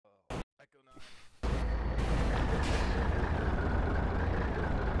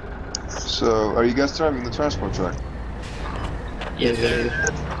So, are you guys driving the transport truck? Yes, sir.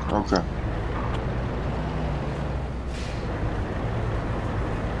 Okay.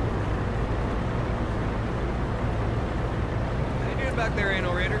 How you doing back there,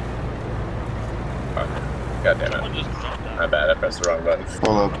 Anal Raider? Oh, God damn it. My bad, I pressed the wrong button.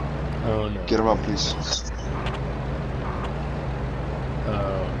 Hold up. Oh no. Get him up, please.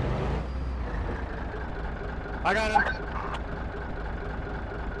 Oh. I got him.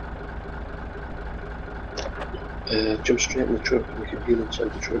 Jump straight in the truck and we can heal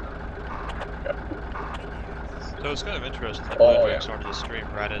inside the truck. So it's kind of interesting that Oh, Bluedrake yeah. started the stream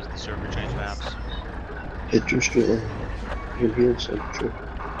right as the server changed maps. Yeah, jump straight in. You can heal inside the truck.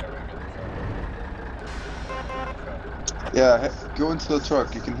 Yeah, go into the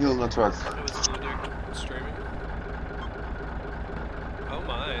truck. You can heal in the truck. Oh, is Bluedrake streaming? Oh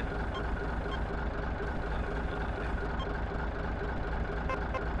my.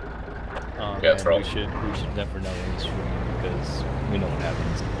 Yeah, it's man, wrong. we should never know when he's streaming because we know what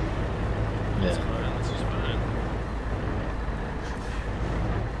happens. That's Yeah. fine, that's just fine.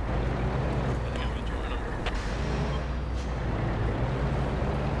 I think I'm gonna join him.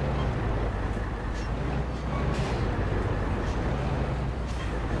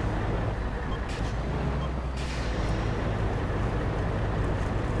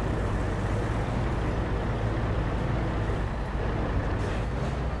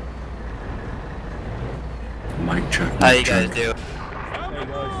 Mic check. How you guys do?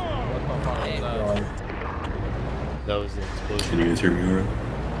 That was the explosion. Can you guys hear me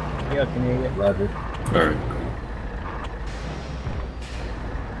alright? Yeah, can you get louder? Alright.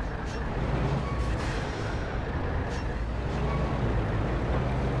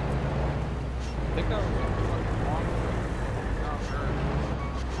 I think that was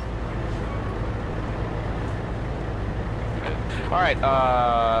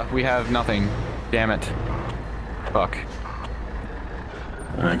Alright, we have nothing. Damn it. Fuck.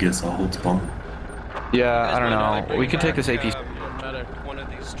 I guess I'll hold spawn. Yeah, I don't know. We could take this AP. one of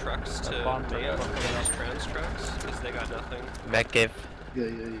these trucks to man one of these trans trucks, because they got nothing. Mech give. Yeah.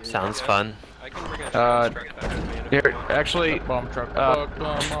 Sounds fun. I can bring a trans truck back with me in a Here, few. actually,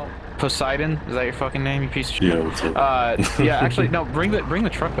 Poseidon, is that your fucking name, you piece of shit? Yeah, what's up? Yeah, actually, no, bring the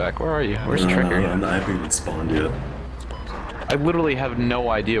truck back. Where are you? Where's the trigger? I haven't even spawned yet. I literally have no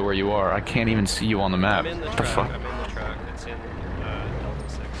idea where you are. I can't even see you on the map. I'm in the What truck. the fuck? I'm in the truck. It's in Delta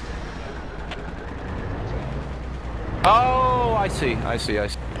 6. Oh, I see.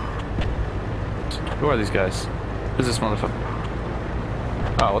 Who are these guys? Who's this motherfucker?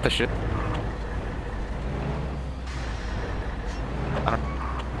 Oh, what the shit? I don't...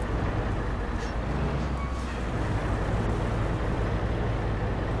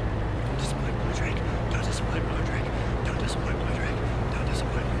 Don't disappoint Bluedrake. Don't disappoint Bluedrake. Don't disappoint Bluedrake. Don't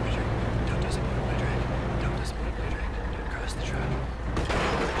disappoint Bluedrake. Don't disappoint Bluedrake. Don't disappoint Bluedrake. Don't cross the track.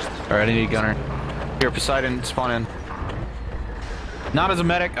 Alright, I need a gunner. Here, Poseidon, spawn in. Not as a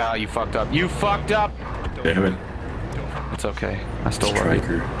medic. Ah, you fucked up. You fucked up! Damn it. It's okay. I still love you.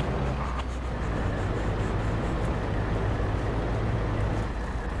 Striker.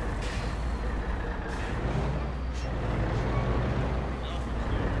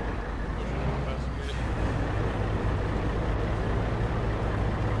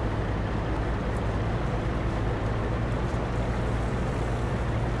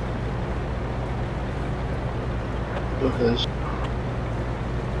 Okay.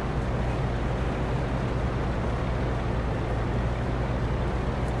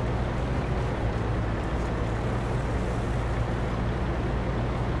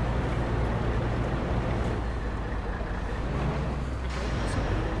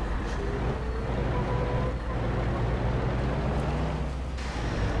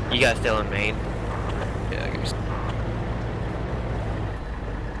 You guys still in Maine? Yeah, give me some.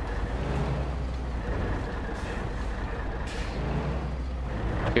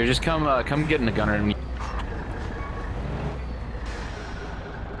 Here, just come get in the gunner and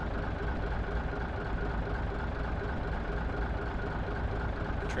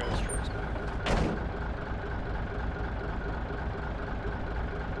Trans trucks back.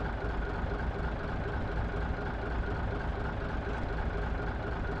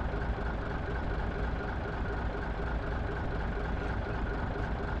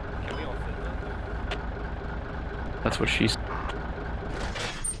 Can we all fit in that? that's what she's.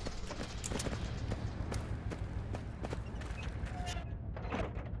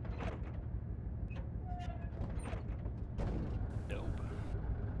 Nope.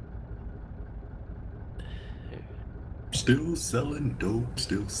 Still selling dope,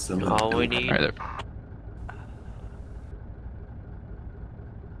 still selling All we dope. All right, there. need. Can we all fit in that? All we need. Can we all fit in that? All right, there.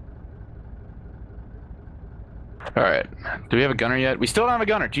 Alright. Do we have a gunner yet? We still don't have a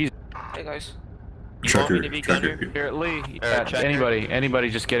gunner. Jesus. Hey guys. Trucker, to be trucker. gunner? Here, Lee. Checker. Anybody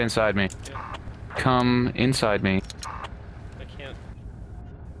just get inside me. Come inside me. I can't.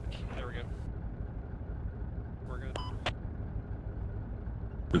 There we go. We're good.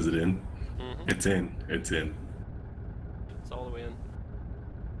 Is it in? Mm-hmm. It's in. It's in. It's all the way in.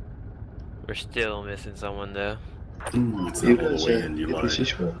 We're still missing someone though. Ooh, it's You not all guys, the way in, you APC lied.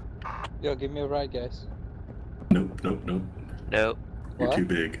 squad. Yo, give me a ride, guys. Nope, nope, nope. Nope. You're What? too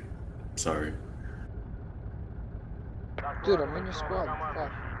big. Sorry. Dude, I'm in your squad.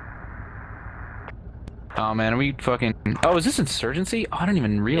 Fuck. Oh man, are we fucking... Oh, is this insurgency? Oh, I didn't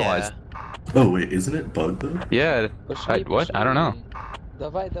even realize. Oh wait, isn't it bugged though? Yeah. What? I don't know.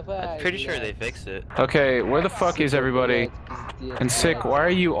 Давай, давай. I'm pretty sure they fixed it. Okay, where the fuck is everybody? And Sick, why are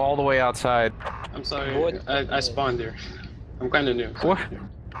you all the way outside? I'm sorry, I spawned there. I'm kind of new.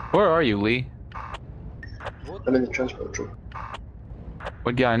 Where are you, Lee? I'm in the transport truck.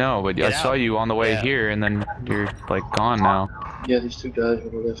 What guy? I know, but I saw you on the way here, and then you're like gone now. Yeah, these two guys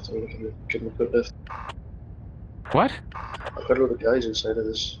on the left, I'm looking to give them a quick lift. What? I've got a lot of guys inside of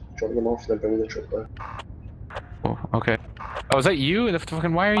this, dropping them off and then bringing the truck back. Oh, okay. Oh, is that you? The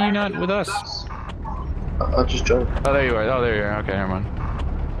fucking, why are you not with us? I'll just join. Oh, there you are. Oh, there you are. Okay, never mind.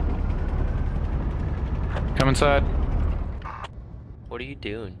 Come inside. What are you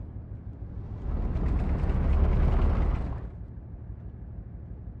doing?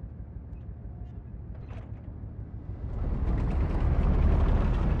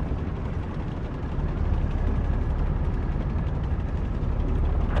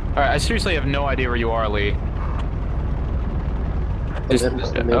 Alright, I seriously have no idea where you are, Lee. Just,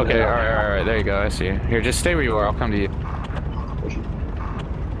 okay, alright, there you go, I see you. Here, just stay where you are, I'll come to you.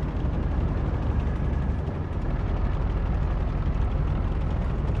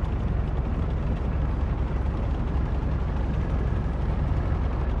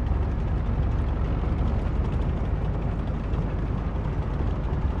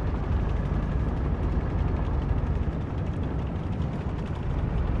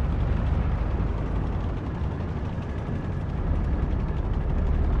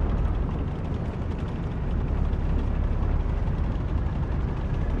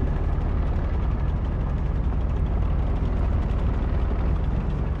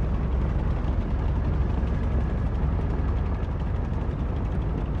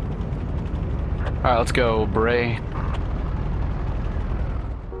 Alright, let's go, Bray.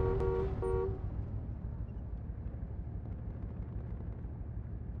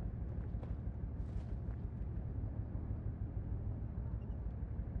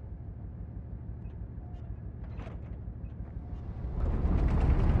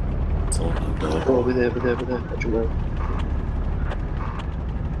 It's all hopped up. Oh, over there. Got you right.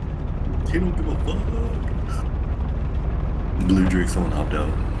 You don't give a fuck. Bluedrake's all hopped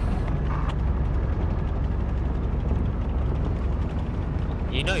out.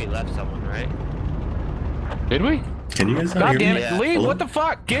 You know you left someone, right? Did we? Can you guys not God hear damn me? it, Lee, Hello? what the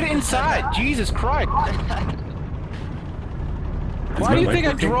fuck? Get inside! Jesus Christ! Is Why my do you mic think I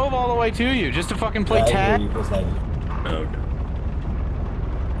working? drove all the way to you? Just to fucking play tag? Oh, okay.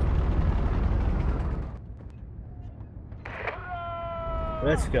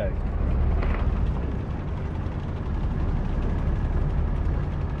 Let's go.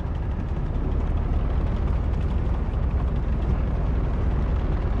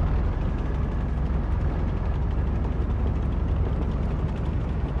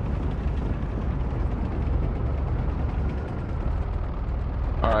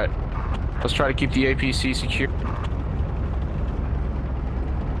 Alright. Let's try to keep the APC secure.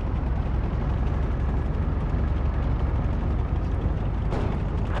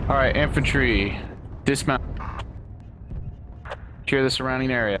 Alright, infantry. Dismount. Secure the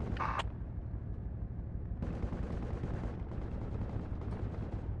surrounding area.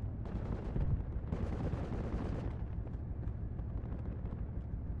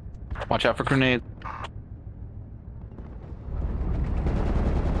 Watch out for grenades.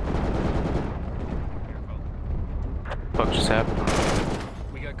 Fuck just happened?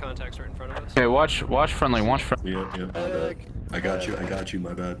 We got contacts right in front of us. Okay, watch friendly, watch friendly. Yep, my bad. I got you,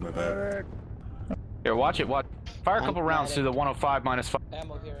 my bad. Here, watch it, watch. Fire a couple rounds through the 105 -5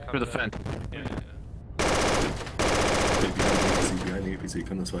 Ammo here. through the fence. Yeah. Behind the APC,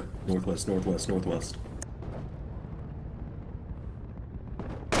 come this way. Northwest.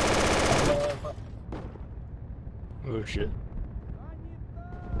 Oh shit.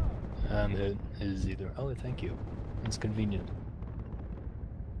 It is either. Oh, thank you. It's convenient.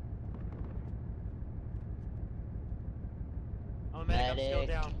 Oh man, I'm still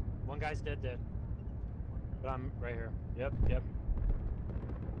down. One guy's dead. I'm right here. Yep, yep.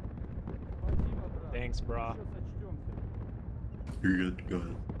 Thanks, brah. You're good. Go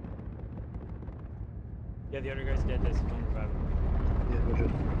ahead. Yeah, the other guy's dead. That's don't revive him. Yeah,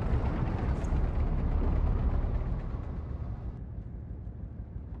 roger.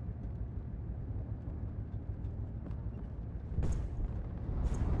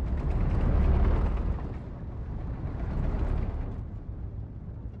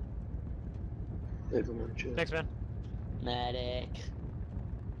 Everyone chill. Thanks, man. Medic.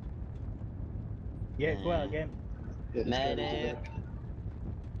 Yeah, go out again. Yeah, let's go into Medic. that.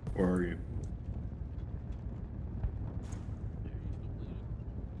 Where are you?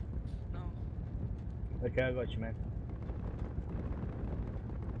 Okay, I got you, man.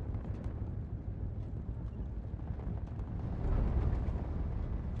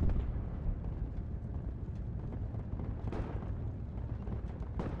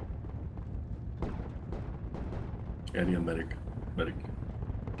 I need a medic. Medic.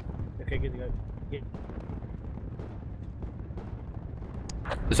 Okay, good to go. Yeah.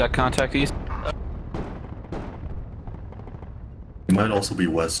 Is that contact east? It might also be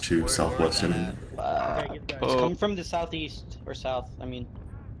west too, southwest. I mean. Okay, good to go. It's coming from the southeast, or south, I mean.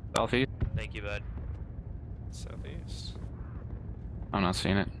 Southeast? Thank you, bud. Southeast. I'm not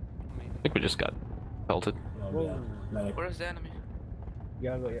seeing it. I think we just got pelted. Whoa. Where's the enemy?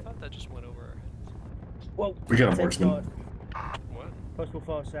 Yeah, I got I you. thought that just went over our heads. Whoa. We got a Same marksman. spot. What? Possible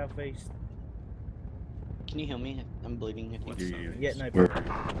far southeast. Can you heal me? I'm bleeding, I think. Yeah, no Where?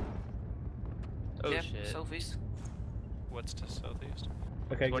 problem. Oh Yeah, shit. southeast. What's to southeast?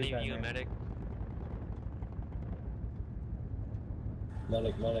 Okay, One good of you, man. medic.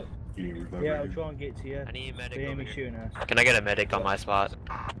 Medic. You need to revive Yeah, right I'll here. try and get to you. I need a medic They hear over me here. shooting us. Can I get a medic on my spot?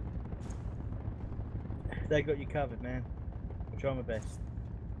 They got you covered, man. I'll try my best.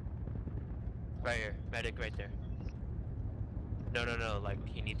 Right here. Medic right there. No, like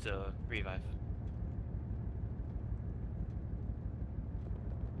he needs a revive.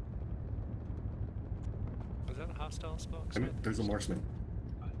 Was that a hostile smoke? I mean, there's a marksman.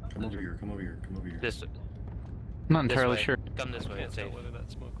 Come over here. Come over here. Come over here. This I'm not this entirely way. sure. Come this I way, can't it's tell safe. whether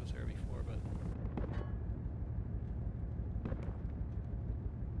that smoke was there before, but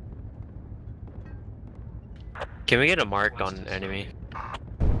Can we get a mark on enemy?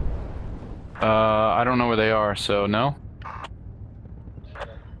 I don't know where they are, so no.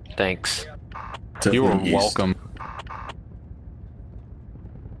 Thanks. You were Definitely east. welcome.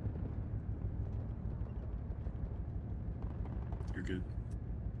 You're good.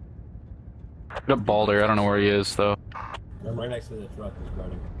 Got Balder, I don't know where he is though. I'm right next to the truck that's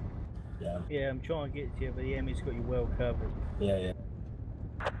running. Yeah. Yeah, I'm trying to get to you, but the enemy's got you well covered. Yeah.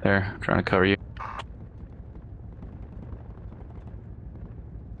 There, I'm trying to cover you.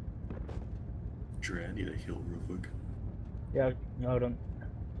 Dre, I need a heal real quick. Yeah, hold on.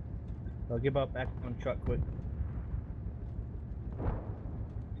 I'll get back on truck quick.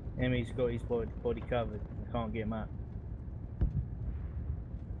 Enemy's got his body covered. I can't get him out.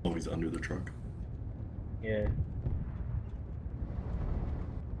 Oh, he's under the truck. Yeah.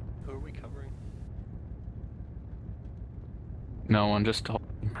 who are we covering? No one, just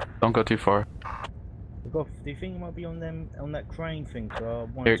don't go too far. Do you think it might be on them on that crane thing? So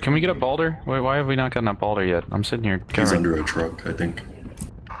Here, can we get a Balder? Wait, why have we not gotten a Balder yet? I'm sitting here. He's covering. under a truck, I think.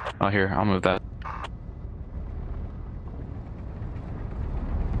 Oh, here, I'll move that.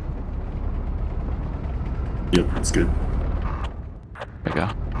 Yep, that's good. There we go.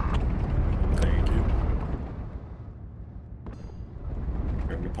 Thank you.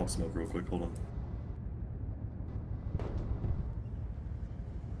 Here, I'm gonna pop smoke real quick. Hold on.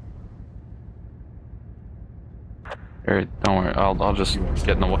 Here, don't worry. I'll just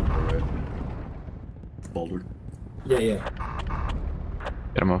get in the way. Alright. Balder. Yeah.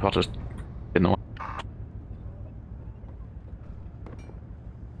 Get him up. I'll just get in the way.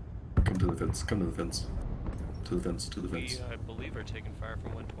 Come to the fence. Come to the fence. To the fence. To the We, fence. I believe, are taking fire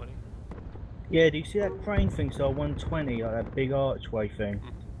from 120. Yeah, do you see that crane thing? So 120, like that big archway thing.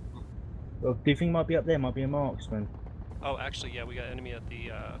 Well, do you think it might be up there? Might be a marksman. Oh, actually, yeah, we got enemy at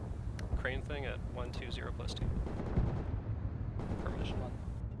the crane thing at 120+2. Permission.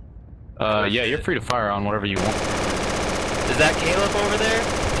 Yeah, you're free to fire on whatever you want. Is that Caleb over there?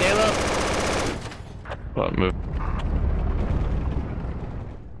 Caleb? Well, move.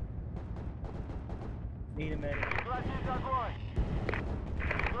 Need a medic. I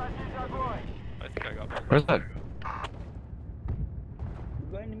think I got one. Where's that?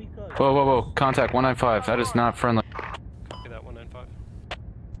 We've got enemy close. Whoa. Contact 195. That is not friendly. Copy that 195.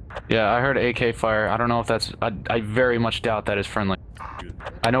 Yeah, I heard AK fire. I don't know if that's... I very much doubt that is friendly.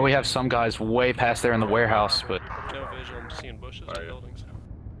 I know we have some guys way past there in the warehouse, but... No visual, I'm seeing bushes and buildings.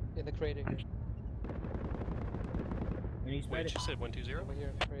 In the crater here. Wait, you said 120? Over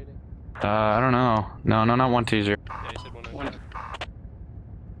here, crater. I don't know. No, not 120. Yeah, you said 190.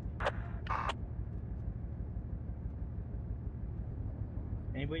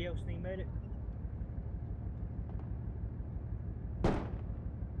 Anybody else need medic?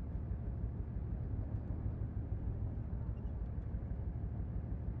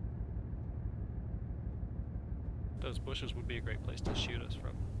 Those bushes would be a great place to shoot us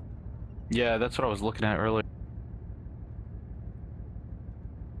from. Yeah, that's what I was looking at earlier.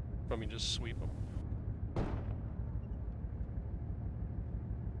 I mean, just sweep them.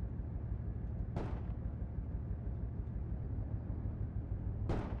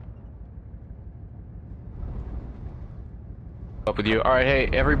 Up with you. Alright, hey,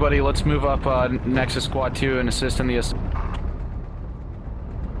 everybody, let's move up Nexus Squad 2 and assist in the...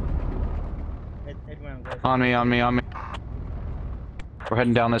 Head round, guys. On me. We're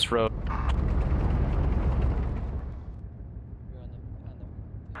heading down this road.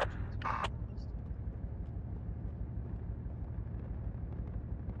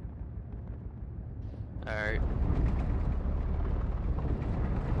 Alright.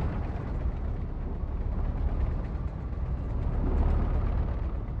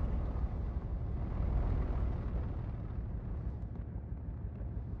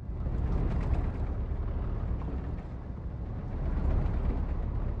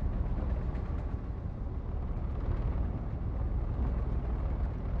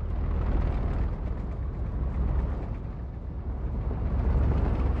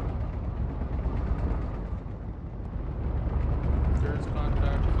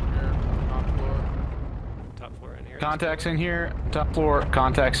 Contacts in here, top floor.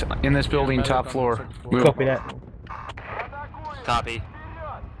 Contacts in this building, top floor. Move. Copy that. Copy.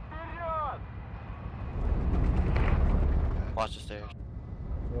 Watch the stairs.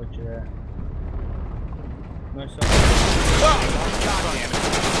 Roger that. No sir.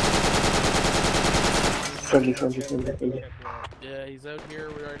 Friendly. Yeah, he's out here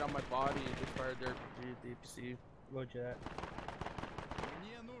right on my body. He just fired their DPC. Roger that.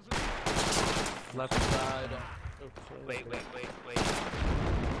 Left side. Wait.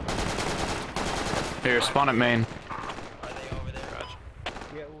 Here, spawn at main. Are they over there?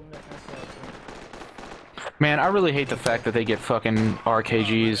 Yeah, all on the left hand side. Man, I really hate the fact that they get fucking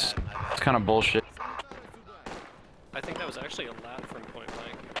RKGs. It's kind of bullshit. I think that was actually a lap from point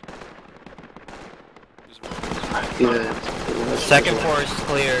blank. Yeah. Second floor is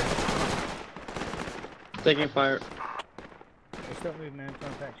clear. Taking fire. Stop moving, man. Try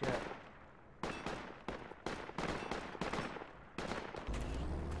and patch you up.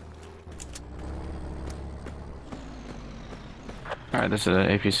 Alright, this is an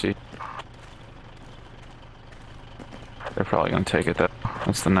APC. They're probably gonna take it though.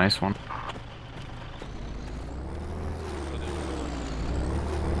 That's the nice one.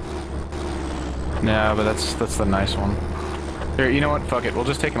 Yeah, but that's the nice one. Here, you know what? Fuck it. We'll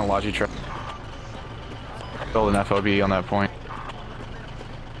just take an Elaji truck. Build an FOB on that point.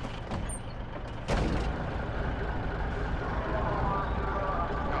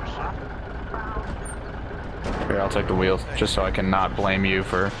 Here, I'll take the wheels, just so I can not blame you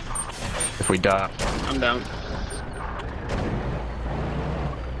for if we die. I'm down.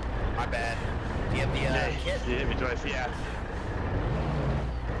 My bad. Do you have the kit? Yeah.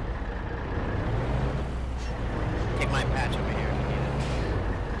 Take my patch over here if you need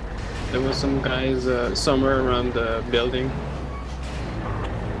it. There was some guys somewhere around the building.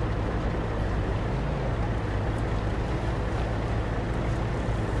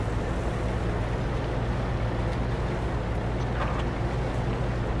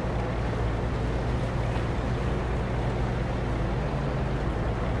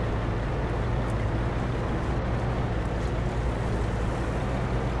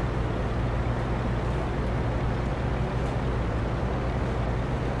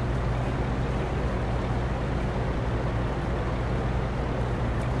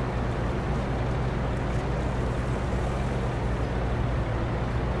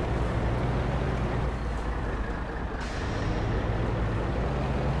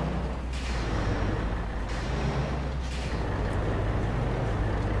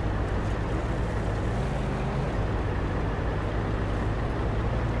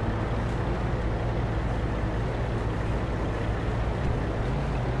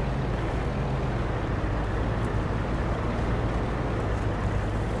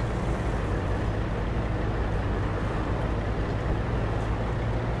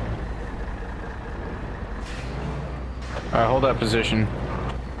 Alright, hold that position.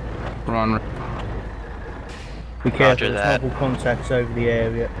 Run. Be careful, Roger there's that. multiple contacts over the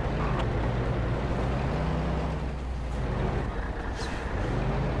area.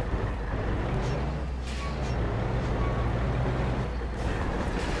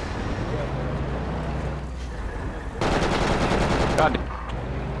 God.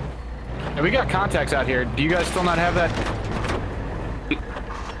 Yeah, we got contacts out here. Do you guys still not have that?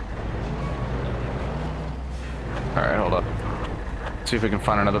 Alright, hold up. See if we can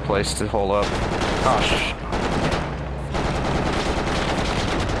find another place to hold up. Oh, shh.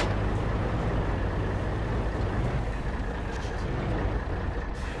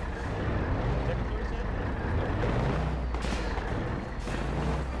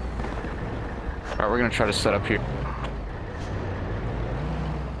 Alright, we're gonna try to set up here.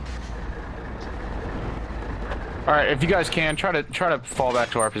 Alright, if you guys can, try to fall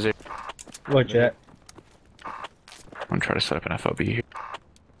back to our position. Roger. I'm gonna try to set up an FOB here.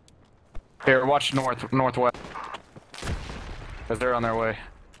 Here, watch northwest. Because they're on their way.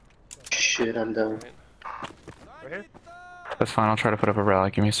 Shit, I'm done. Right here? That's fine, I'll try to put up a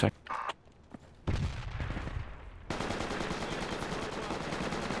rally. Give me a sec.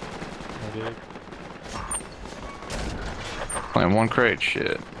 Playing one crate,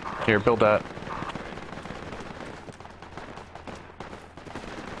 shit. Here, build that.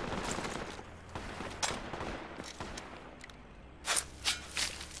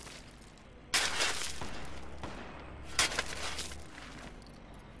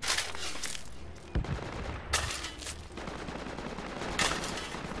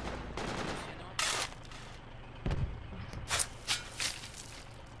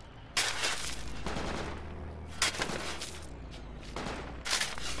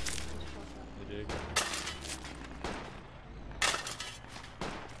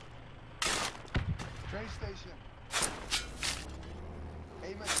 Train station.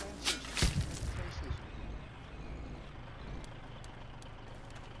 Amen, train station. Train station.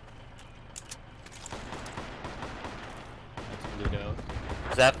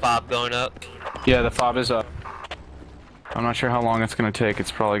 Is that fob going up? Yeah, the fob is up. I'm not sure how long it's gonna take.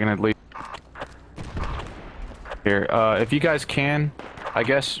 It's probably gonna leave. Here, if you guys can, I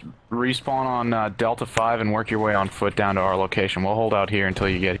guess respawn on Delta 5 and work your way on foot down to our location. We'll hold out here until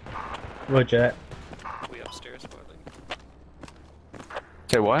you get. Roger. We upstairs, Barley.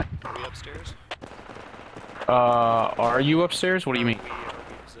 Say what? Are we upstairs? Are you upstairs? What do you mean? Are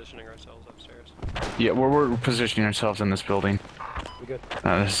we positioning ourselves upstairs? Yeah, we're positioning ourselves in this building. We good?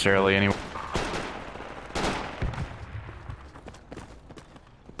 Not necessarily, anyway.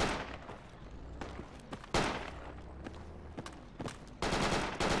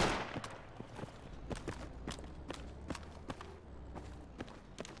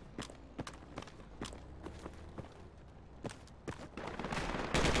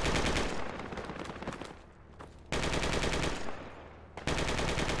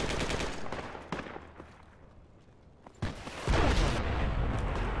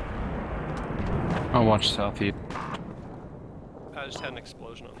 I'll watch southeast. I just had an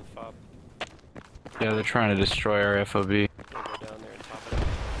explosion on the fob. Yeah, they're trying to destroy our FOB. I'm gonna go down there and top it up.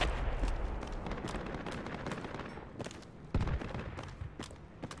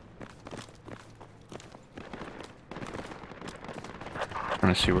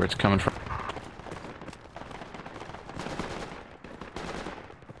 Trying to see where it's coming from.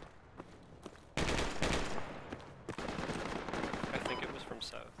 I think it was from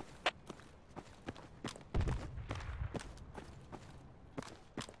south.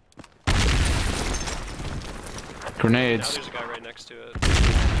 Now Grenades. there's a guy right next to it. Damn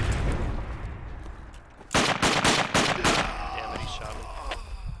it, he shot me.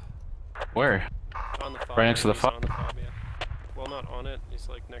 Where? On the fob. Right next to the He's fob? on the fob, yeah. Well, not on it. He's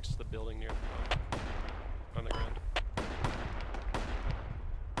like next to the building near the fob. On the ground.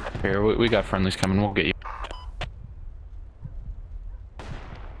 Here, we got friendlies coming. We'll get you.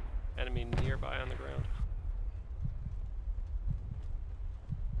 Enemy nearby on the ground.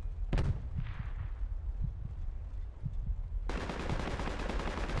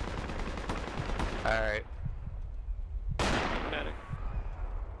 Alright. Medic.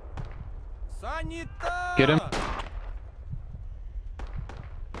 Get him.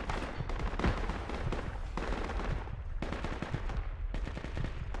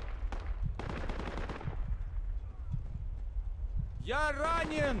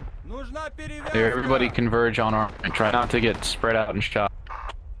 Here, everybody converge on our. Try not to get spread out and shot.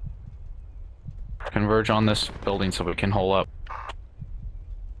 Converge on this building so we can hole up.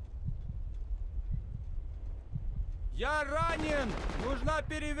 Я ранен! Нужна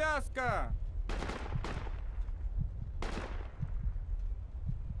перевязка!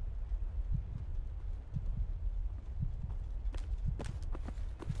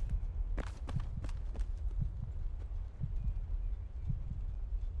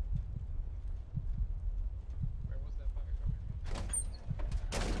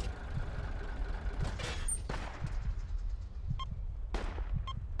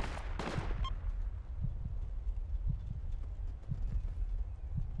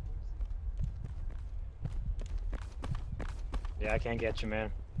 Yeah, I can't get you,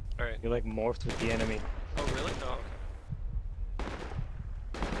 man. Alright. You're like morphed with the enemy. Oh, really? Oh, okay.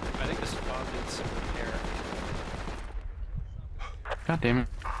 I think this fob needs some repair. God damn it.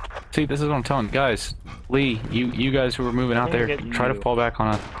 See, this is what I'm telling you. Guys. Lee, you guys who are moving out there, try to fall back on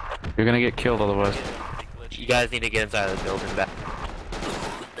us. You're gonna get killed otherwise. You guys need to get inside of the building back.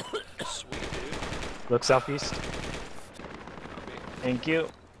 Sweet, dude. Look southeast. Thank you.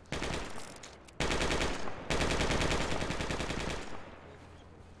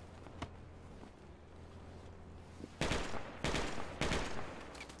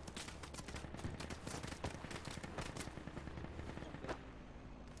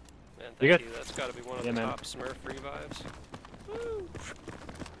 Man, You thank got- you. That's gotta be one of Yeah, the man. top Smurf revives. Woo!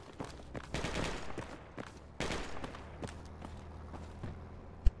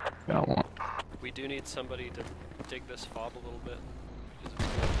 Got one. We do need somebody to dig this fob a little bit. 'Cause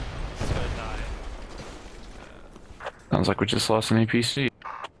it's gonna die. Sounds like we just lost an APC.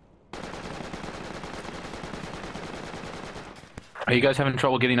 Are you guys having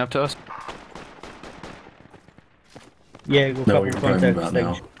trouble getting up to us? Yeah, we'll No, we're couple driving contact about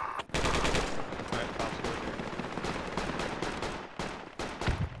now. stage.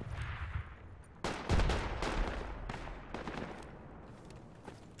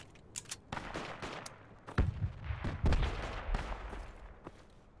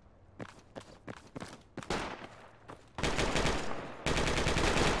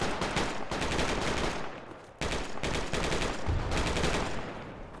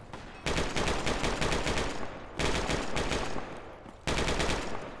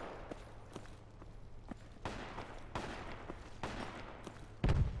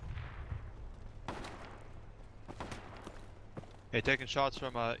 Hey, taking shots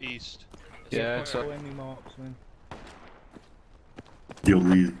from east. Yeah, So enemy marksman. You'll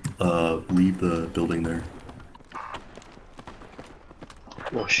leave the building there.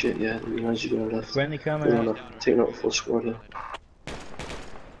 Oh shit, yeah, you guys are going left. Friendly coming We're out. gonna take out a full squad here.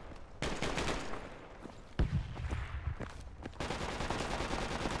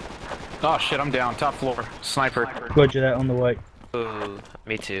 Oh shit, I'm down. Top floor. Sniper. Roger that on the way. Ooh,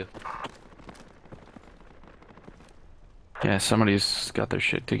 me too. Yeah, somebody's got their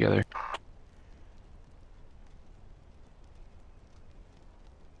shit together.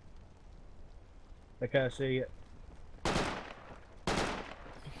 Okay, I see it.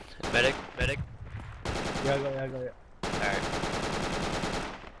 Medic, medic. Yeah, I got it. Alright.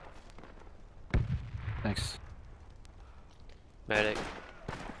 Thanks. Medic.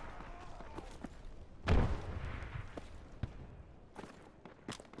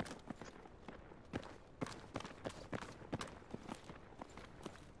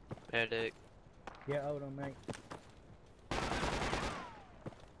 Medic. Yeah, hold on, mate.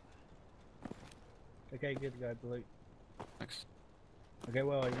 Okay, good to go, Blue. Thanks. Okay,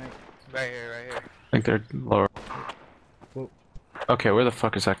 well, you mate. Right here, right here. I think they're lower. Whoa. Okay, where the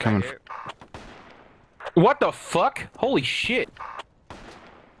fuck is that coming Right from? What the fuck? Holy shit!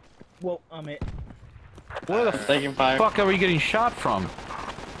 Well, I'm it. Where the fuck are we getting shot from?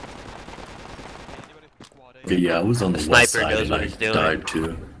 Okay, yeah, I was on the The west sniper side knows and what I he's doing. died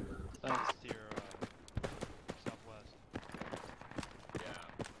too. Thanks to your southwest.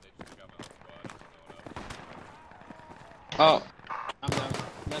 Oh, I'm down.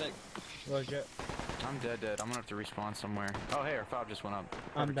 Medic. Roger. I'm dead. I'm gonna have to respawn somewhere. Oh hey, our fob just went up.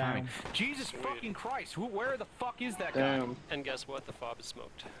 I'm Perfect down. timing. Jesus fucking Christ! Where the fuck is that guy? Damn. And guess what? The fob is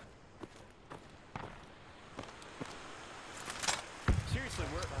smoked. Seriously,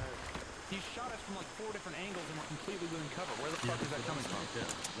 he shot us from like 4 different angles and we're completely within cover. Where the fuck is that coming from?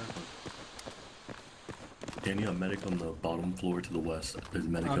 Danny, I'm medic on the bottom floor to the west. There's a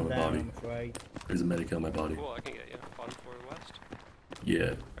medic I'm on my down, body. I'm afraid. There's a medic on my body. Cool, I can get you. Bottom floor west.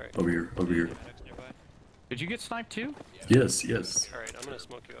 Yeah. Alright. Over here, over here. Did you get sniped too? Yes, yes. Alright, I'm gonna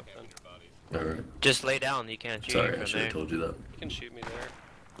smoke you up then. Alright. Just lay down, you can't shoot Sorry, from I should there. have told you that. You can shoot me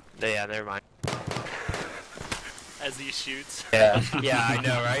there. Yeah, never mind. As he shoots. Yeah, yeah, I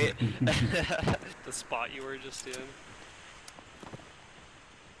know, right? The spot you were just in.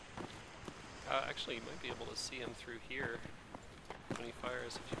 Actually, you might be able to see him through here when he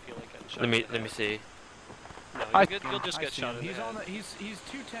fires if you feel like getting shot. Let me see. No, you'll just get shot in the He's head. on the. He's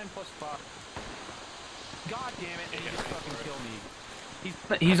 210 plus 5. God damn it! And he just fucking killed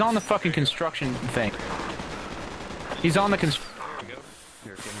me. He's on the fucking construction thing. He's on the construction. There we go.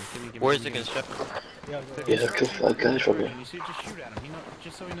 Here, give me. Where's the construction? Yeah, kill 5 guys from here. You see, just shoot at him.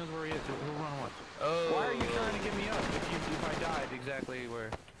 Just so he knows where he is. He'll run away. Oh. Why are you trying to get me up if I died exactly where?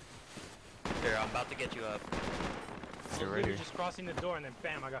 Here, I'm about to get you up. You're right here. Just crossing the door and then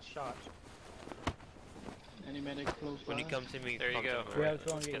bam, I got shot. Any medic close When by? you come to me, There you come go. to me. Yeah, I Alright, was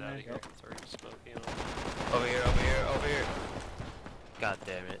trying let's to get get out in of there. here. It's already smoky and all. Over here, over here, over here. God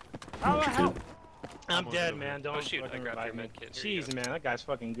damn it. Oh, Watch your help! kid. I'm Almost dead, over man. here. Don't Oh, shoot, I fucking grabbed revive your me. med kit. Here you Jeez, man, that guy's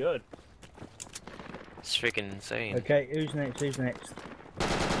fucking good. It's freaking insane. Okay, who's next? Who's next?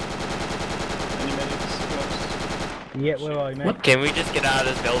 Any medics close? Yeah, where are you, mate? Can we just get out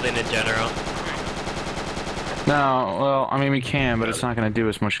of this building in general? No, well, I mean we can, but it's not going to do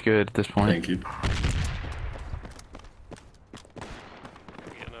us much good at this point. Thank you.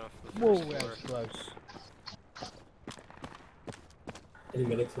 We're getting off the Whoa, first that floor. was close. Any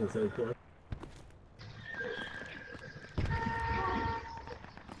medics on the third floor?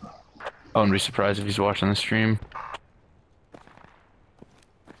 I wouldn't be surprised if he's watching the stream.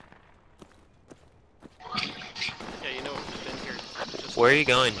 Yeah, you know what? We've been here. Just Where are you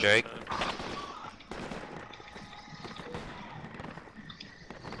going, Drake?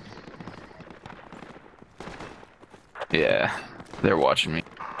 Yeah, they're watching me.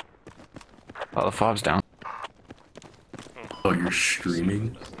 Oh, the fob's down. Oh, you're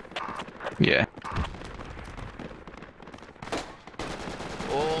streaming? Yeah.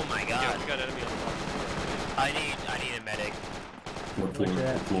 Oh my god. Yeah, we got enemy on the top. I need a medic. What floor? Where's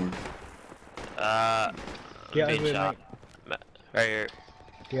that? What floor? Get being over here, shot. Right here.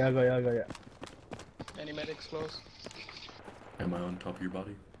 Yeah, I got you, I got you. Any medics close? Am I on top of your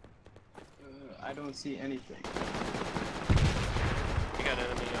body? I don't see anything. We got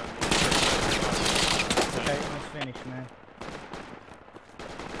enemy on the Okay, nice finish, man.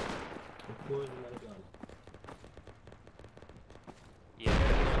 What floor is the medic on?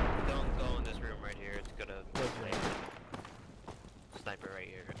 Yeah, don't go in this room right here. It's gonna sniper right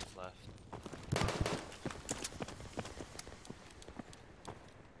here. It's left.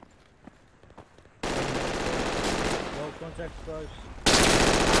 Well, contact close.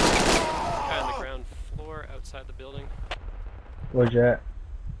 guy on the ground floor outside the building. Where's that?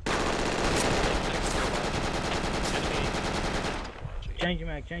 Change your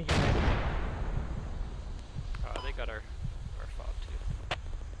mag, change your mag. They got our fob too.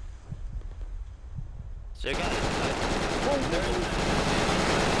 So you got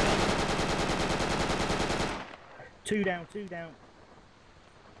Two down, two down.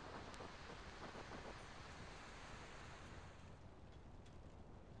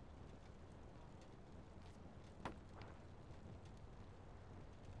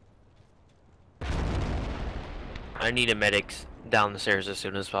 I need a medic down the stairs as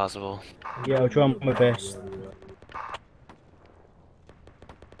soon as possible. Yeah, I'll try my best.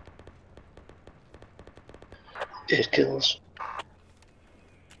 It kills.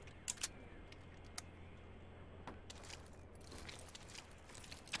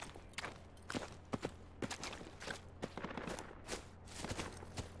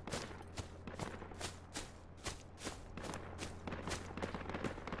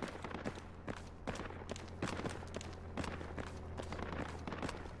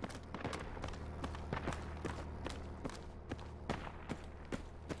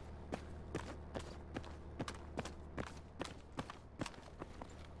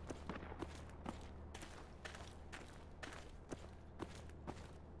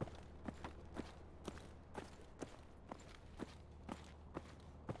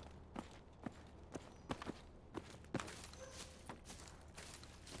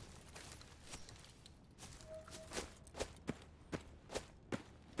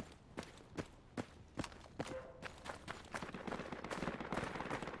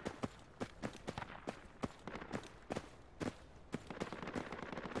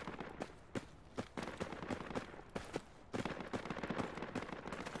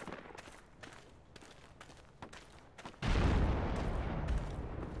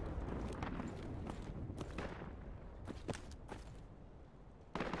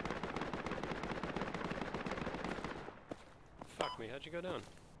 Fuck me, how'd you go down?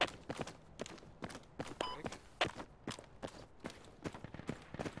 Drake?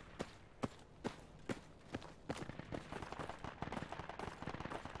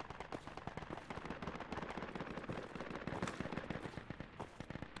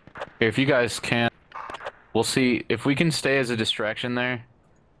 If you guys can, we'll see if we can stay as a distraction there.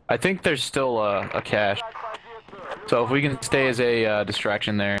 I think there's still a cache. So if we can stay as a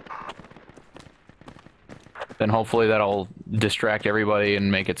distraction there, then hopefully that'll distract everybody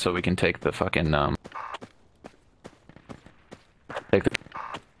and make it so we can take the fucking take the.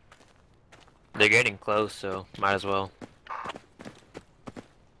 They're getting close, so might as well.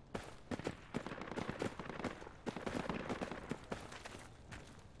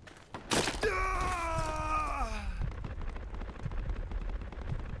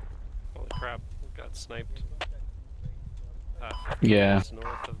 Holy crap, got sniped. Yeah. It's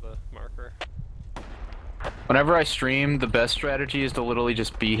north of the marker. Whenever I stream, the best strategy is to literally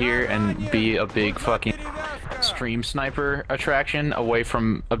just be here and be a big fucking stream sniper attraction away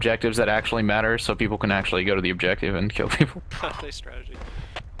from objectives that actually matter, so people can actually go to the objective and kill people. Nice strategy.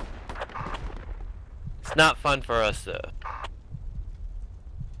 It's not fun for us though.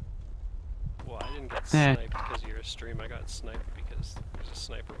 Well, I didn't get sniped because of your stream. I got sniped because there's a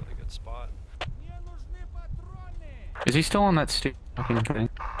sniper with a good spot. Is he still on that fucking thing?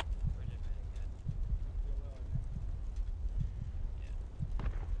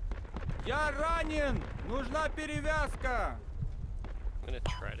 Я ранен! Нужна перевязка! I'm gonna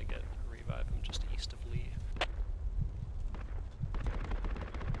try to get revive him just east of Lee.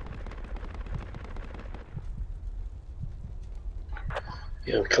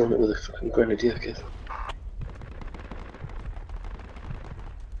 Yeah, I'm killing it with a fucking grenadier kid.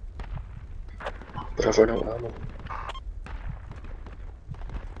 But I've run out of ammo.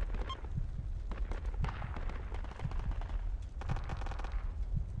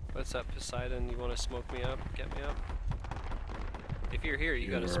 What's up, Poseidon? You want to smoke me up? Get me up? If you're here, you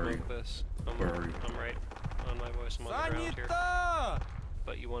gotta smoke this. I'm right on my voice. I'm on the ground here.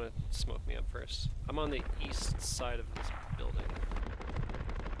 But you want to smoke me up first. I'm on the east side of this building.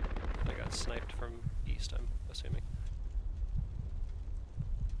 I got sniped from east, I'm assuming.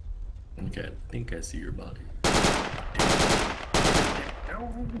 Okay, I think I see your body.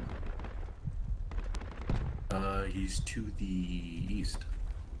 He's to the east.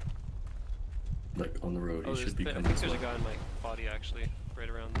 Like on the road, he should be coming. I think there's a guy in my body actually, right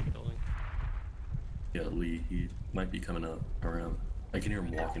around the building. Yeah, Lee, he might be coming up around. I can hear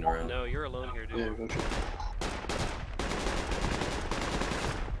him walking around. No, you're alone here, dude. Yeah, roger.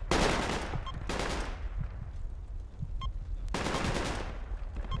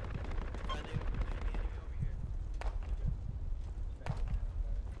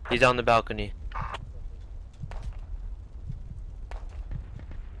 He's on the balcony.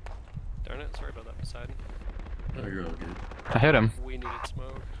 Darn it, sorry about that, Poseidon. Oh, you're all good. I hit him. We needed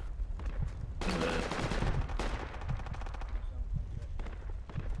smoke.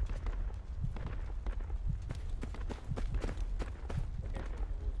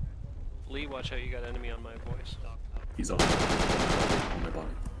 Lee, watch out, you got enemy on my voice. He's on my body.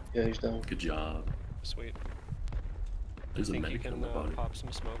 Yeah, he's down. Good job. Sweet. There's a Think you medic can on my body. pop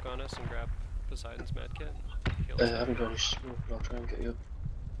some smoke on us and grab Poseidon's medkit? I haven't got any smoke, but I'll try and get you up.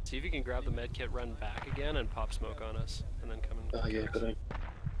 See if you can grab the medkit, run back again, and pop smoke on us, and then come and. Oh yeah, good idea.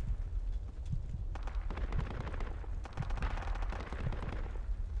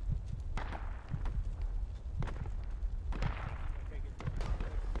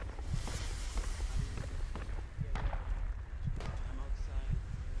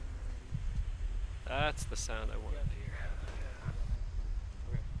 That's the sound I wanted to hear.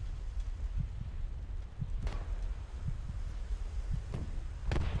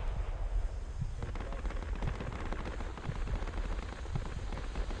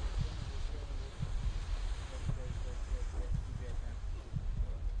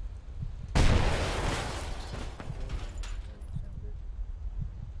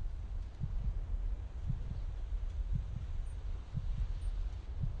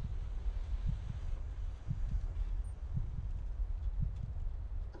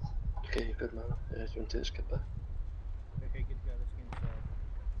 Okay, good man. Yeah, do you want to skip that? Okay, good to go. Let's get inside.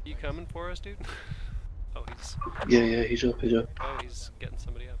 You coming for us, dude? Oh, he's. Yeah, he's up, he's up. Oh, he's getting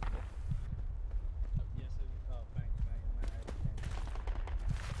somebody up. Cool. Oh, thanks, mate.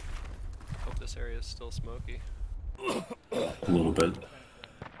 Hope this area is still smoky. A little bit.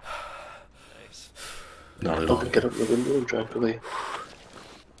 Nice. Not at I all. can get up the window and drive away.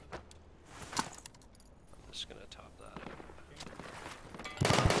 I'm just gonna top that.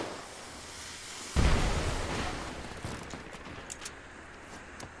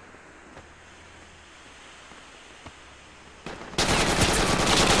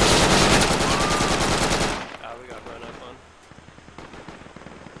 We got run up on.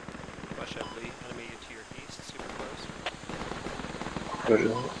 Watch out, Lee. Enemy to your east, super close. Roger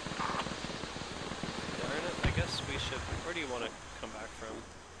that. Darn it, I guess we should. Where do you want to come back from?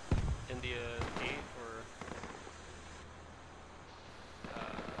 India 8 or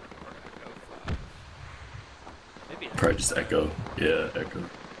Echo 5? Maybe Echo. Probably just Echo. Yeah, Echo.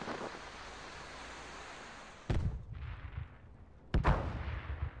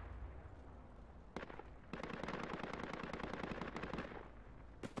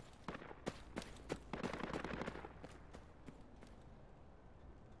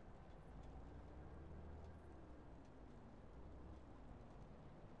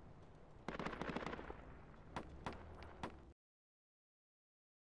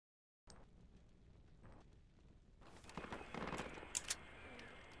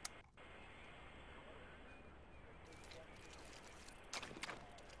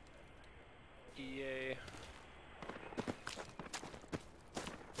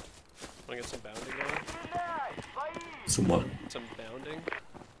 Somewhat. Some bounding.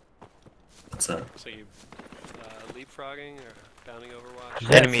 What's that? So you leapfrogging or bounding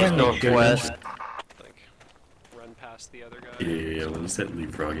Overwatch? Enemies northwest. Like run past the other guy. Yeah. When you said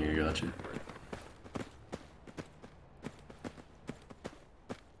leapfrogging, I got you.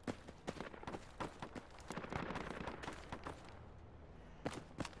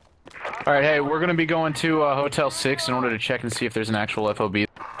 Alright, hey, we're gonna be going to Hotel 6 in order to check and see if there's an actual FOB.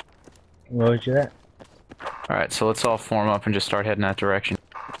 Roger that. Alright, so let's all form up and just start heading that direction.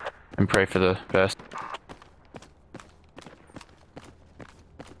 And pray for the best.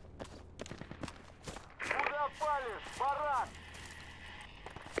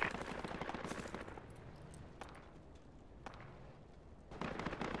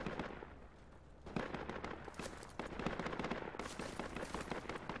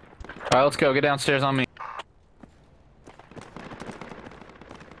 Alright, let's go. Get downstairs on me.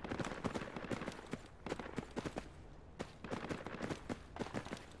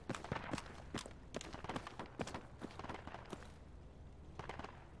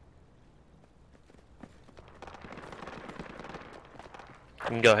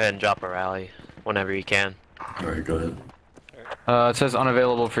 You can go ahead and drop a rally whenever you can. Alright, go ahead. It says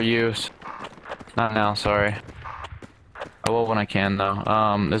unavailable for use. Not now, sorry. I will when I can,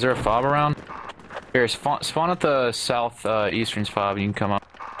 though. Is there a fob around? Here, spawn at the south eastern fob. You can come up.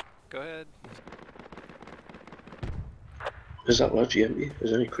 Go ahead. Is that lodgy empty? Is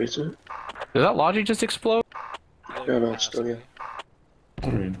there any crates in it? Did that logic just explode? No, it's still here. I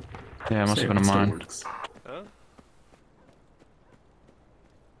mean, Yeah, it must have been a mine. Works. Huh?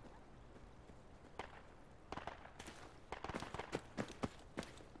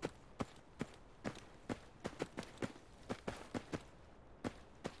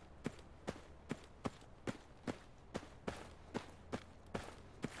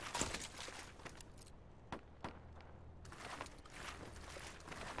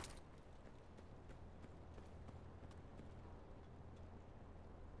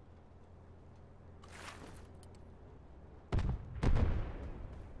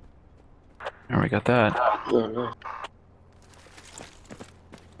 There, we got that. Oh, no.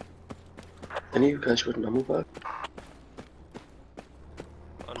 Any of you guys with an ammo bag?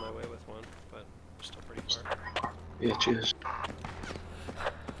 On my way with one, but still pretty far. Yeah, cheers.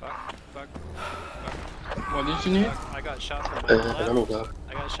 Fuck. What did you need? I got shot from my An ammo left. bag.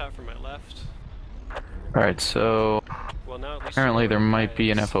 I got shot from my left. Alright, so... Well, now at least apparently there might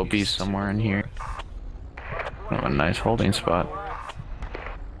be an guys FOB east to somewhere in north. here. Kind of a nice holding spot.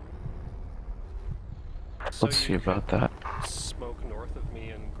 So Let's see you about could that. Smoke north of me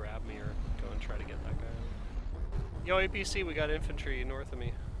and grab me, or go and try to get that guy. Yo, ABC, we got infantry north of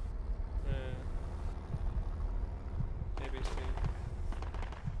me. ABC.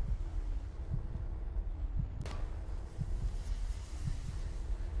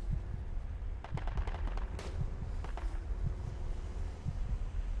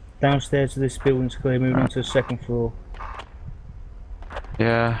 Downstairs to this building's clear, moving on to the second floor.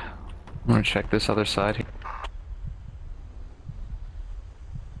 Yeah. I'm gonna check this other side here.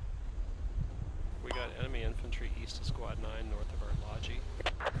 We got enemy infantry east of Squad 9, north of our lodgy.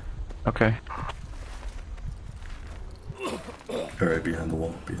 Okay. Alright, behind the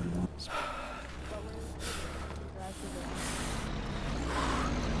wall, behind the wall.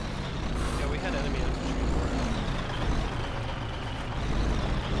 Yeah, we had enemy infantry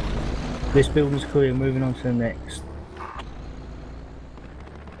This building's clear, moving on to the next.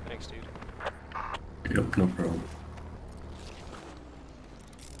 Thanks, dude. Yep, no problem.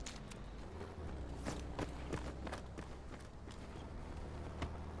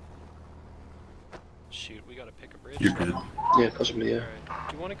 Shoot, we gotta pick a bridge. You're good. Yeah, possibly, yeah. Alright.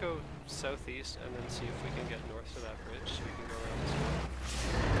 Do you want to go southeast and then see if we can get north to that bridge so we can go around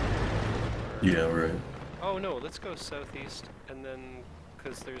this way? Yeah, right. Oh no, let's go southeast and then,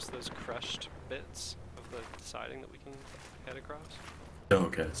 because there's those crushed bits of the siding that we can head across. Oh,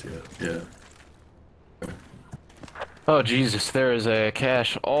 okay, so yeah. Oh Jesus, there is a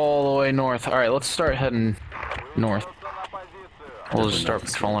cache all the way north. Alright, let's start heading north. We'll just start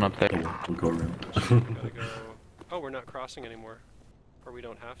patrolling up there. We'll go around. Gotta go... Oh, we're not crossing anymore. Or we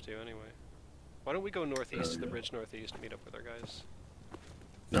don't have to anyway. Why don't we go northeast to the bridge northeast, meet up with our guys.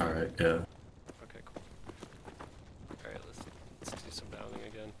 Alright, yeah. Okay, cool. Alright, let's do some downing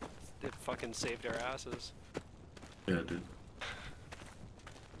again. It fucking saved our asses. Yeah, it did.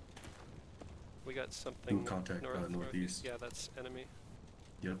 We got something We'll contact, northeast. Yeah, that's enemy.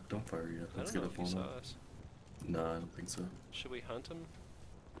 Yep, don't fire yet. I Let's don't get know a if he phone saw up. us. Nah, I don't think so. Should we hunt him?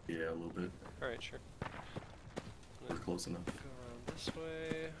 Yeah, a little bit. Alright, sure. We're close enough. Go around this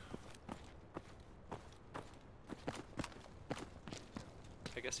way.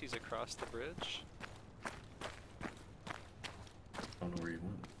 guess he's across the bridge. I don't know where he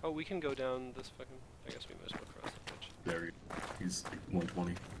went. Oh, we can go down this fucking... I guess we might as well cross the bridge. There he's like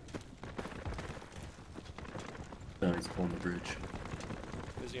 120. Now he's on the bridge.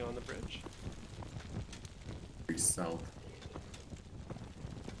 Is he on the bridge? He's south.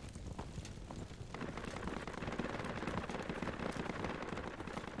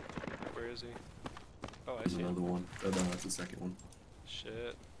 Where is he? Oh, I There's see another him. one. Oh, no, that's the second one.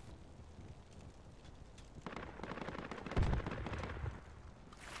 Shit.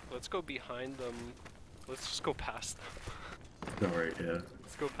 Let's go behind them. Let's just go past them. Alright, yeah.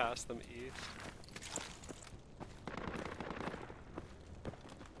 Let's go past them east.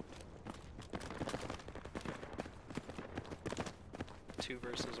 Two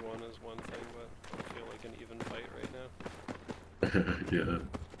versus one is one thing, but I feel like an even fight right now. Yeah.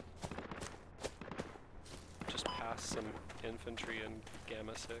 Just past some infantry and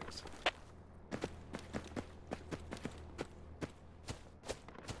Gamma 6.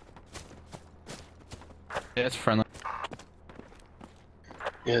 Yeah, it's friendly.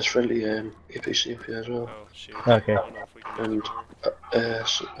 Yeah, it's friendly APC up here as well. Oh, shoot. Okay. I don't know if we can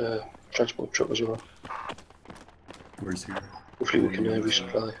And transport truck as well. Where's he? Hopefully we can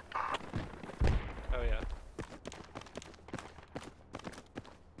resupply. Oh yeah.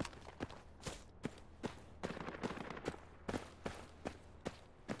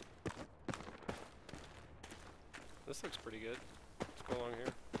 This looks pretty good. Let's go along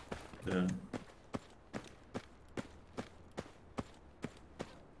here. Yeah.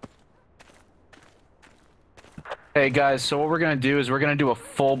 Hey guys, so what we're gonna do is we're gonna do a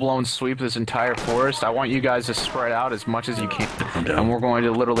full-blown sweep of this entire forest. I want you guys to spread out as much as you can, and we're going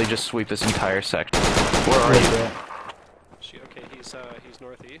to literally just sweep this entire section. Where are you? Okay, he's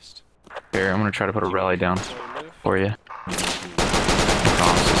northeast. Here, I'm gonna try to put a rally down for you.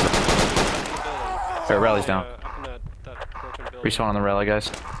 Alright, rally's down. Respawn on the rally,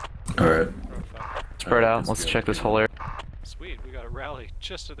 guys. Alright. Spread out. Let's check this whole area. Sweet, we got a rally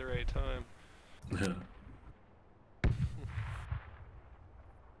just at the right time. Yeah.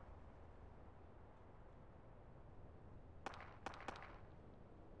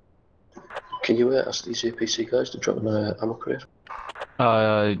 Can you ask these APC guys to drop an ammo crate?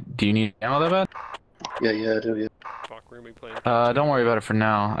 Do you need ammo that bad? Yeah, I do, yeah. Fuck, we're gonna be playing. Don't worry about it for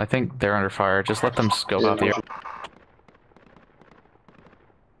now. I think they're under fire. Just let them scope out the area.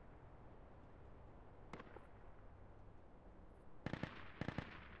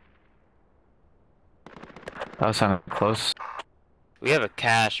 That sounded close. We have a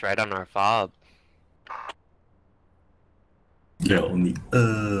cache right on our fob. Yeah, on the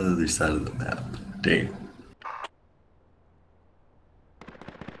other side of the map. Dang.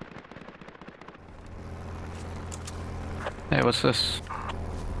 Hey, what's this?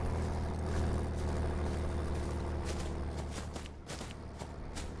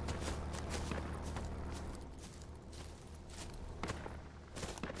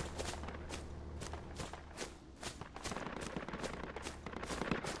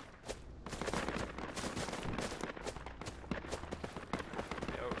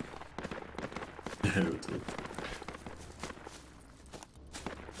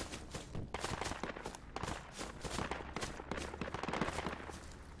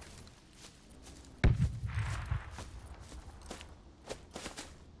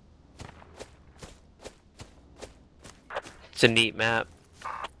 It's a neat map.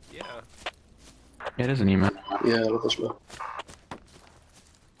 Yeah. It is an email. Yeah, I love this map.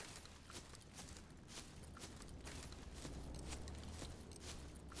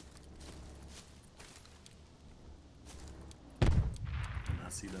 I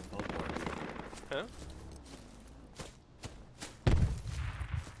see that billboard. Huh?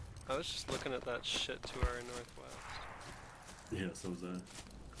 I was just looking at that shit to our northwest. Yeah, so was that.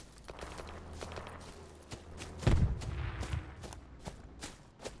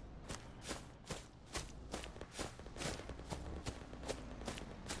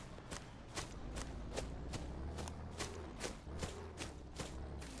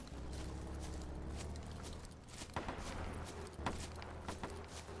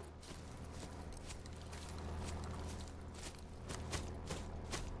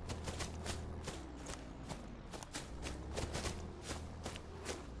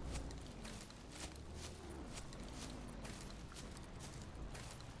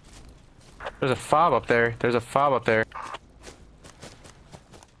 There's a fob up there. There's a fob up there. I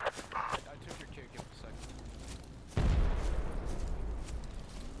took your kick, give me a second.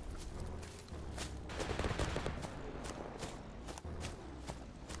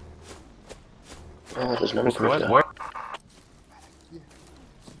 Oh, there's an ammo crate there. Where?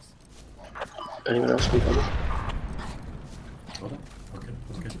 Anyone else need ammo? Oh, okay.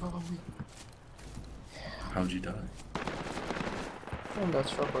 How'd you die? I got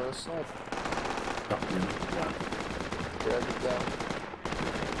shot by a sniper. Oh, really? Yeah, I did down.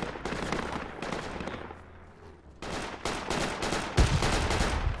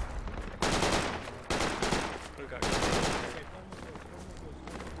 Who got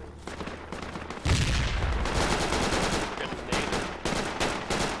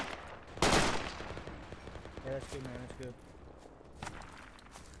Yeah, that's good, man. That's good.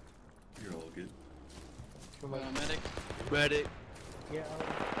 You're all good. Medic. Medic. Yeah.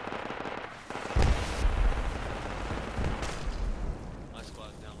 My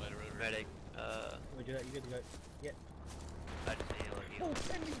squad's down by the river. Medic. We do that. You good to go? Yeah. I just need a Oh,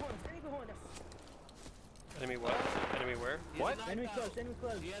 enemy behind us. Enemy what? Enemy where? What? Enemy close. Enemy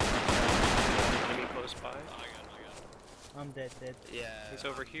close. Enemy close by. I'm dead. Yeah. He's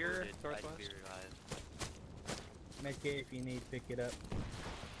over here, northwest. Medkit if you need, pick it up.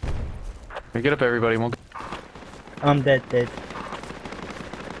 Get up, everybody. We'll... I'm dead.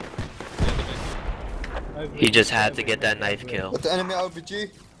 He just had to get that knife kill. With the enemy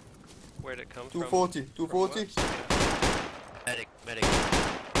RPG. Where'd it come 240. from? 240. Medic.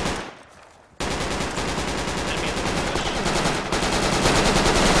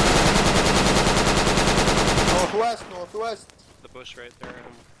 Northwest. The bush right there,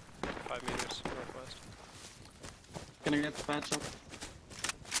 5 meters northwest. Can I get the patch up?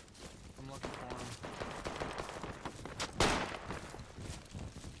 I'm looking for him.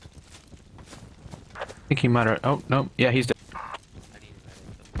 I think he might have... Oh, no. Yeah, he's dead.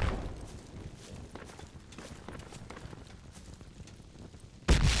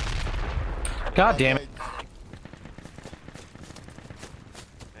 God damn it.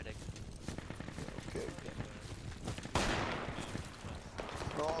 Medic. Okay.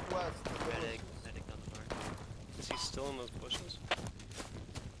 Northwest. Medic on the mark. Is he still in those bushes?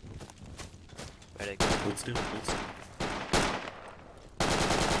 Medic. Hold still.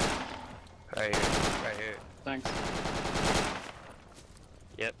 Right here. Thanks.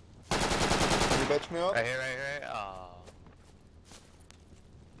 Yep. Can you batch me up? Right here. Oh.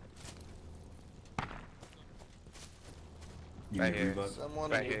 Right here. Someone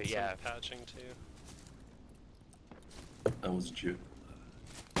Right here, Some yeah. patching too. That wasn't you.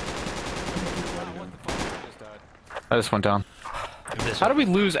 I just went down. How did we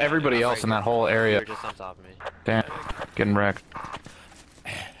lose everybody else in that whole area? You're just on top of me. Damn. Getting wrecked.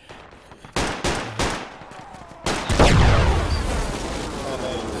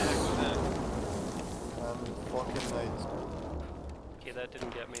 Okay, that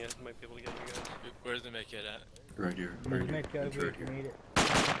didn't get me. I might be able to get you guys. Where's the medkit at? Right here. There's medkit over if you need it.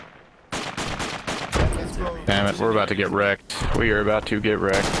 Damn it, we're about to get wrecked. We are about to get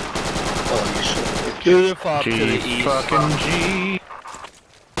wrecked. To the fuck, G to the east. fucking G.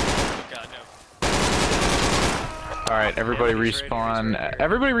 God, no. Alright, everybody respawn.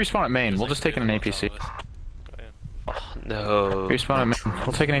 Everybody respawn at main. We'll just take in an APC. Oh, no. Respawn at main.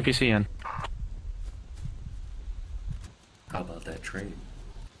 We'll take an APC in. How about that train?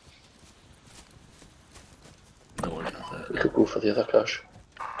 No one got that. We could go for the other cache.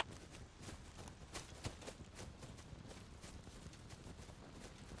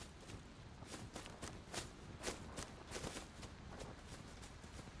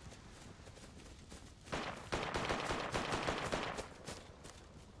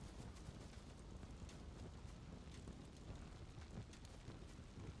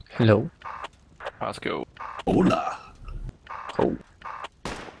 Hello. Let's go. Hola. Oh.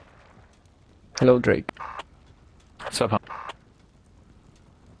 Hello, Drake. What's up, huh?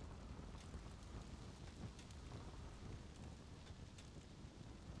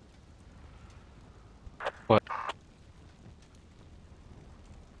 What?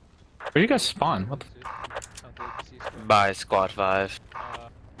 Where do you guys spawn? What the... By squad 5.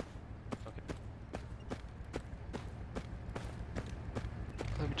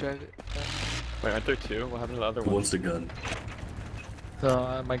 Let me drive it. Wait, aren't there two? What happened to the other Who one? wants the gun?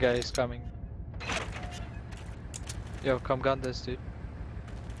 No, my guy is coming. Yo, come gun this, dude.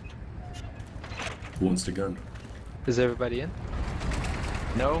 Who wants the gun? Is everybody in?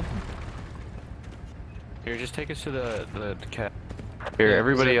 No. Here, just take us to the cat. Here, Yeah,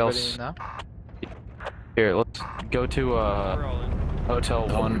 everybody is else. in now? Here, let's go to We're all in. Hotel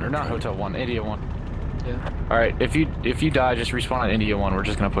 1 or not Hotel 1, India 1. Yeah. All right, if you die, just respawn at India 1. We're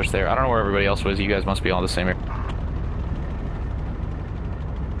just gonna push there. I don't know where everybody else was. You guys must be all the same area.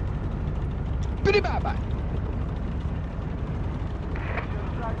 Bye.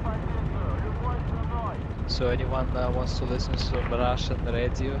 So anyone wants to listen to Mirage and the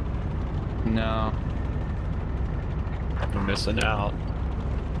radio? No. You're missing out.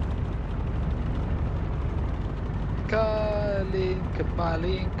 Kamalin, oi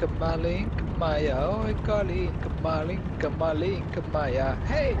Kamalin, Kamaya.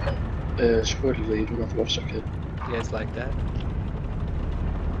 Hey! Squad leader, nothing off second. You guys like that?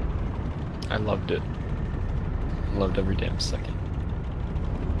 I loved it. Loved every damn second.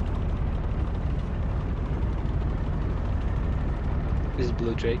 Is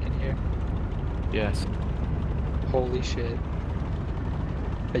Bluedrake in here? Yes. Holy shit.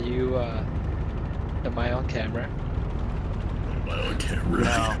 Are you, am I on camera? Am I on camera?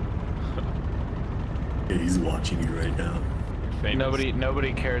 No. Yeah, he's watching you right now.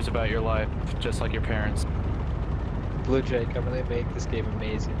 Nobody cares about your life, just like your parents. Bluedrake, I'm gonna make this game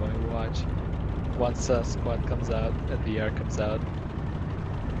amazing when we watch. Once Squad comes out and VR comes out.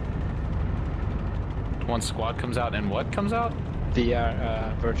 Once Squad comes out and what comes out?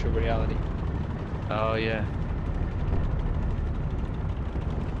 VR, virtual reality. Oh yeah.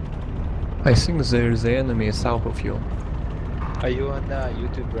 I think there's the enemy south of you. Are you on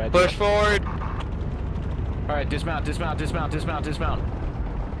YouTube Red? Push forward! Alright, dismount. Well,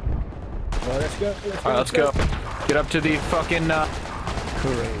 let's go. Alright, let's go. Get up to the fucking,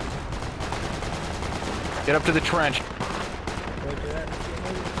 Hooray. Get up to the trench.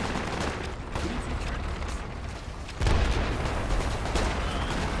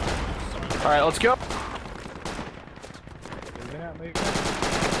 Alright, let's go.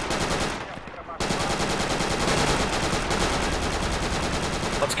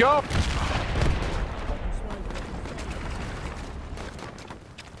 Let's go.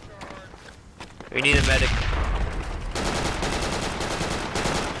 We need a medic.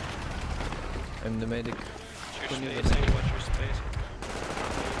 I'm the medic. Watch your spacing, watch your spacing.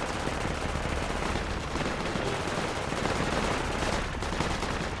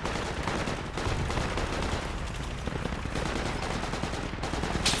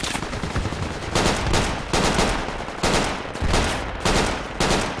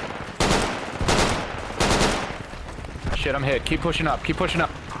 Shit, I'm hit. Keep pushing up. You took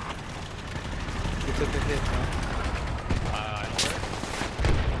a hit, huh?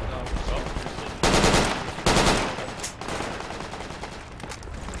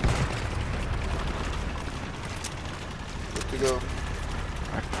 Good to go.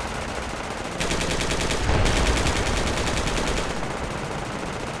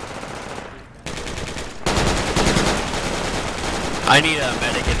 I need a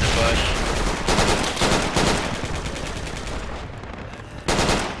medic in the bush.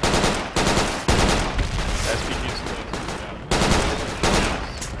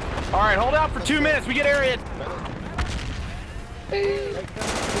 Alright, hold out for 2 minutes. We get area.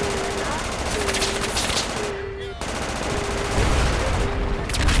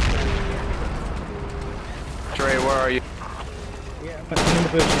 Trey, where are you? Yeah, I'm in the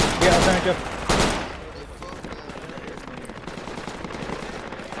bushes. Yeah, I'll thank you.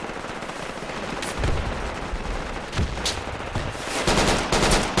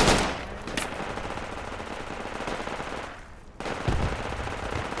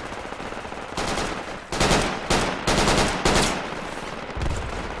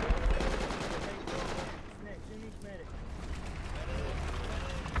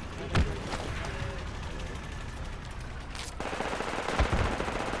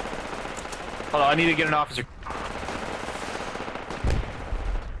 Hold on, I need to get an officer.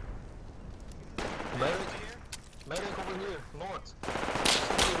 Medic over here, north.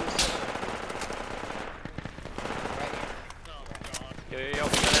 Yo, we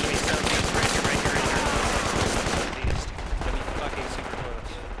got enemy southeast, right here. Southeast. Enemy fucking super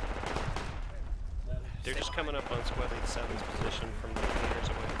close. They're just coming up on squad lead 7's position from the meters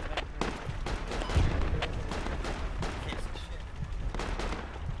away.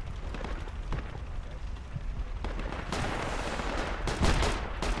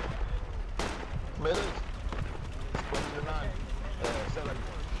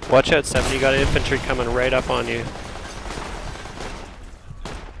 Watch out, 7, you got infantry coming right up on you.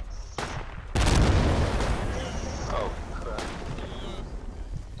 Oh, crap.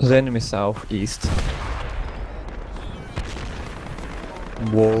 The enemy southeast.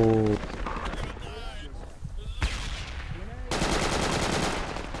 Whoa.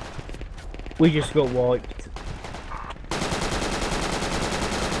 We just got wiped.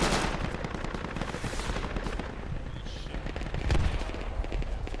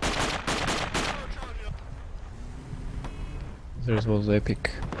 This was epic.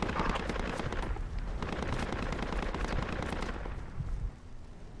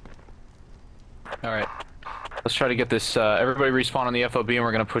 Alright. Let's try to get this, everybody respawn on the FOB and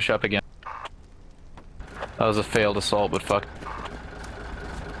we're gonna push up again. That was a failed assault, but fuck.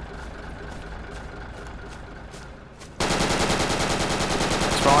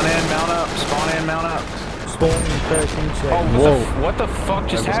 Spawn in, mount up. Spawn in, mount up. Spawn in 13 seconds. Oh, what the fuck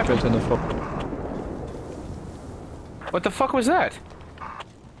just happened? In the What the fuck was that?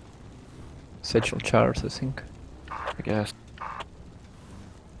 Satchel charge, I think. I guess.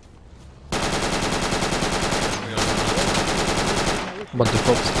 But the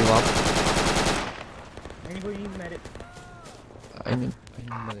top still up. Anybody need medic? I need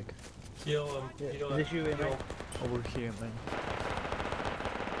medic. Heal him. Yeah, is this you, mate? Over here, man.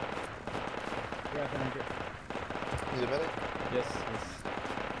 Yeah, I found you. Is it medic? Yes, yes.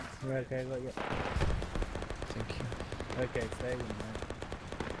 Right, okay, I got you. Thank you. Okay, stay with me, man.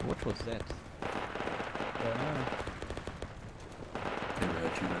 What was that? Don't know.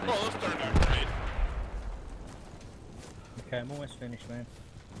 Oh, let's start our grenade. Okay, I'm almost finished, man.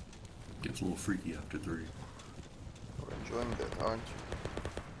 Gets a little freaky after 3. We're enjoying that, aren't you?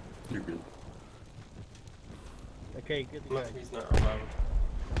 You're good. Okay, good to go. He's not allowed.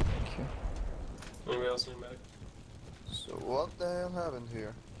 Thank you. Anybody else need medic? So what the hell happened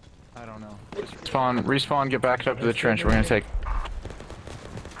here? I don't know. Respawn, get back up to the trench. We're gonna take.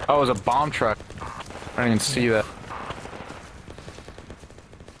 Oh, it was a bomb truck. I didn't even see that.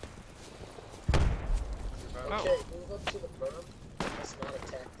 Okay, move up to the berm. Let's not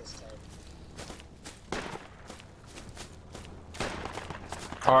attack this time.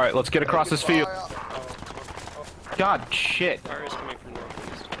 Alright, let's get across this field. God, shit. Fire is coming from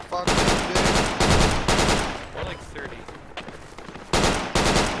northeast. Fuck this More like 30.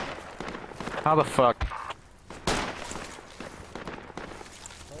 How the fuck?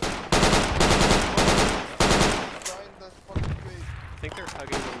 I think they're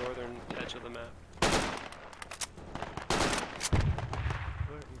hugging the northern edge of the map.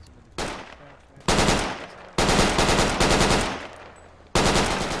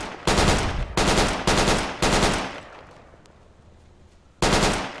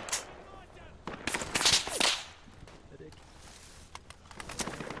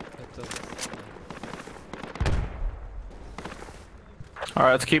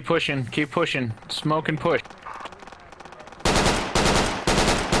 Alright, let's keep pushing. Keep pushing. Smoke and push.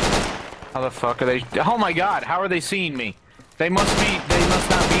 How the fuck are they? Oh my god, how are they seeing me? They must not be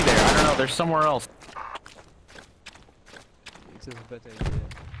there. I don't know, they're somewhere else. This is a better idea.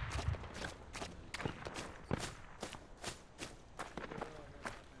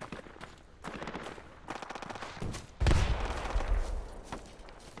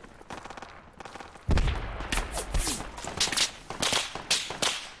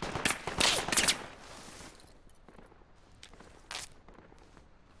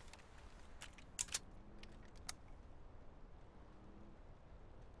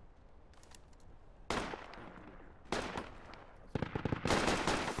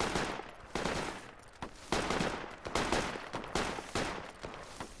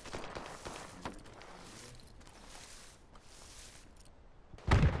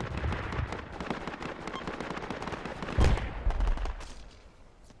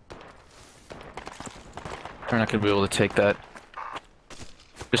 They're not gonna be able to take that.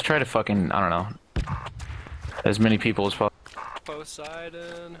 Just try to fucking, I don't know, as many people as possible.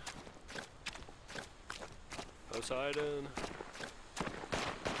 Poseidon. Poseidon.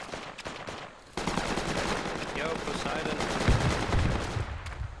 Yo, Poseidon.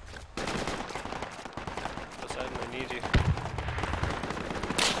 Poseidon, I need you.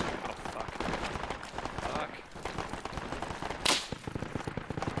 Oh, fuck. Fuck.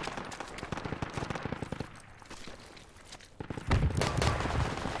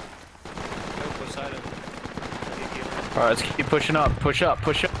 Yo, Poseidon. I need you. Alright, let's keep pushing up. Push up,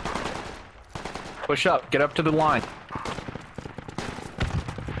 push up. Push up, get up to the line.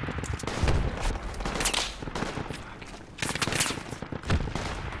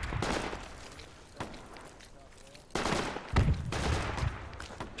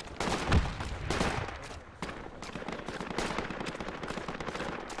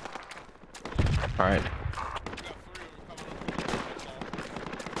 Alright.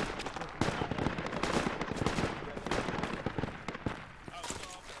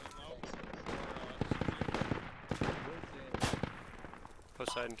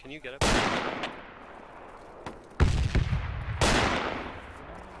 Poseidon, can you get up?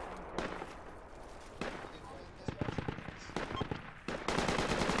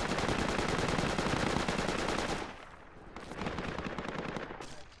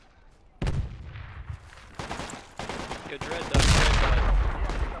 Yo, Dread Dog,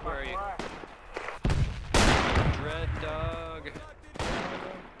 where are you? Dread Dog.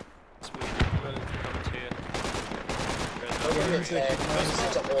 Sweet, I'm coming to you. good. And we just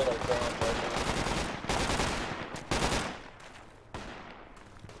need to hold our ground right now.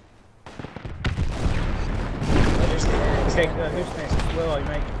 Okay, who's next? Where are you,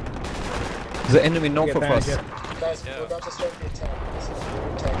 mate? The enemy north of us. Guys, we're about to start the attack. This is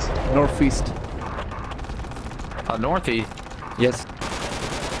your text. Northeast. Northeast? Yes.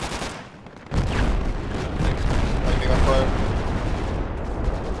 Lightning on fire.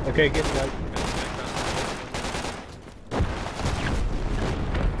 Okay, get me out.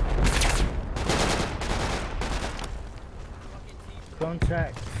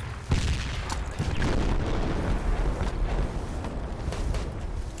 Contact.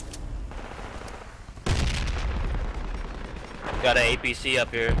 Got an APC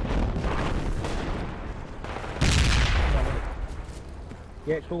up here.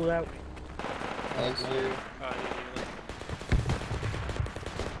 Yeah, call out. Thanks, you.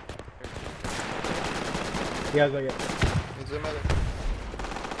 Yeah, I got you. Needs a medic.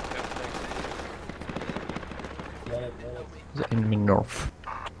 The enemy north.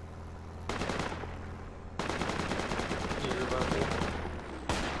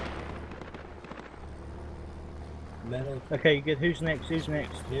 Okay, good. Who's next? Who's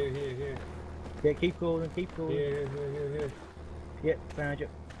next? Here. Yeah, keep calling, keep calling. Here. Yeah, found you.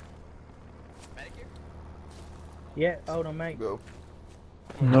 Yeah, hold on, mate. Go.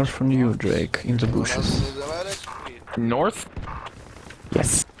 North from you, Drake, in the bushes. Needs a medic. North?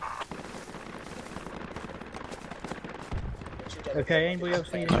 Yes. Okay, anybody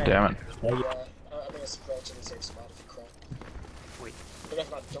else need a Oh, medic? damn it. I'm gonna spread to the safe spot if you crawl. Wait. But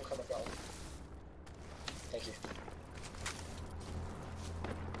if not, don't come up out. Thank you.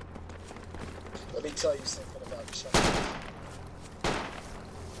 Let me tell you something about Chuck.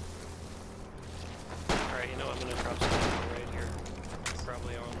 Alright, you know I'm gonna drop something right here.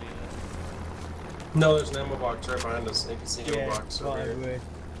 Probably all need it. No, there's an ammo box right behind us. APC ammo box over here. Right.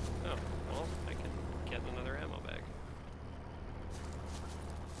 Oh, well, I can get another ammo bag.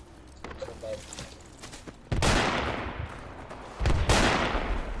 Come back.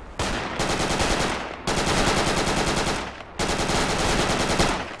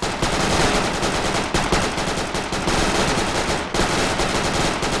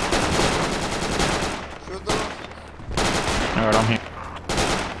 Shoot the rocket. Alright, I'm here.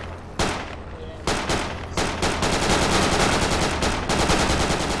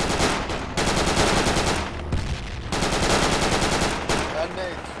 And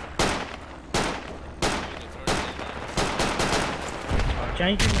nades.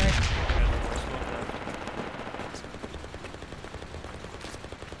 Changing, mate.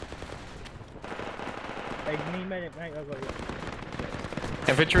 Hey, you need medic, mate? I got you.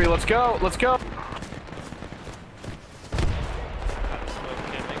 Infantry, let's go! Let's go! Smoke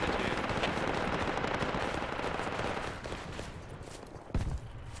can't make it to you.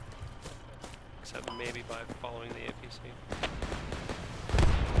 Except maybe by following the APC.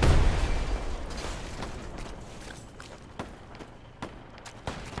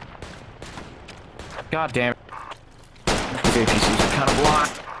 God damn it. These APCs are kind of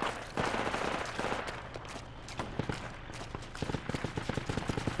blocked.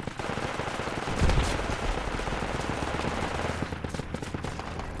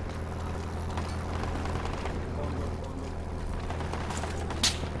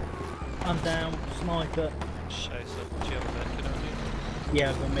 I'm down. Sniper. Scheiße. Do you have a medkit on you? Yeah,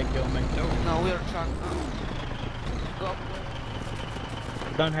 I've got medkit on me. No, we are trapped. I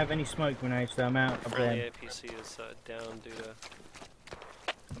don't have any smoke grenades, so I'm out of Friendly them. APC is down due to...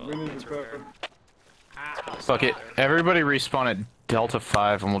 Well, Remove it's the repaired. Fuck it. Everybody respawn at Delta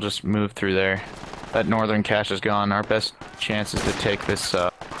 5 and we'll just move through there. That northern cache is gone. Our best chance is to take this,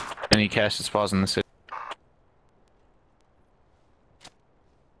 any cache that spawns in the city.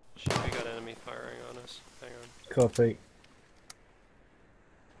 Shit, we got enemy firing on us. Hang on. Copy.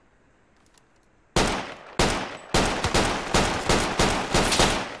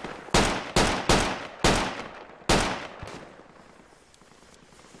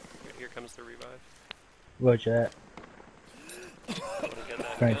 Here comes the revive. Roger that. I want to get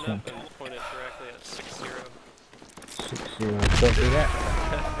that Thanks, gun up and point it directly at 6-0. 6-0. Copy that.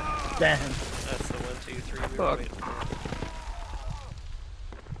 Damn. That's the 1, 2, 3 we were Fuck. waiting for.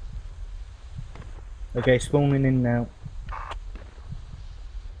 Okay, spawning in now.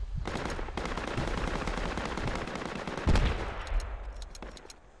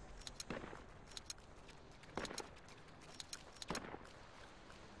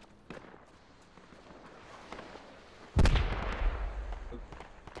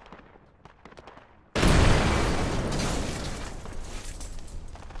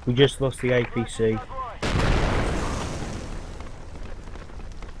 We just lost the APC.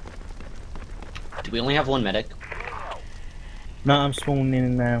 Do we only have one medic? No, I'm spawning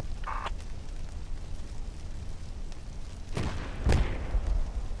in now.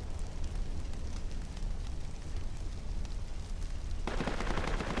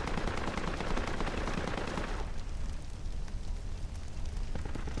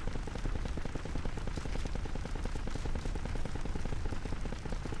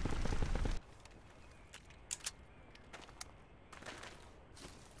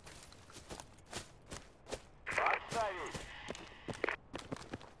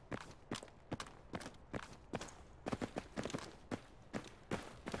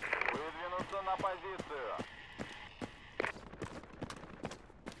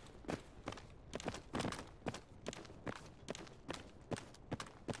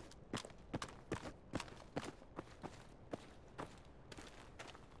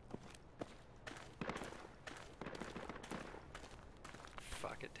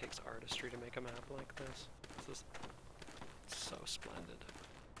 Fuck, it takes artistry to make a map like this. This is so splendid.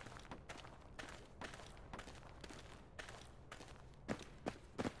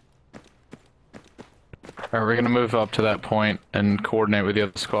 Alright, we're gonna move up to that point and coordinate with the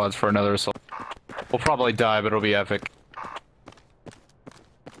other squads for another assault. We'll probably die, but it'll be epic.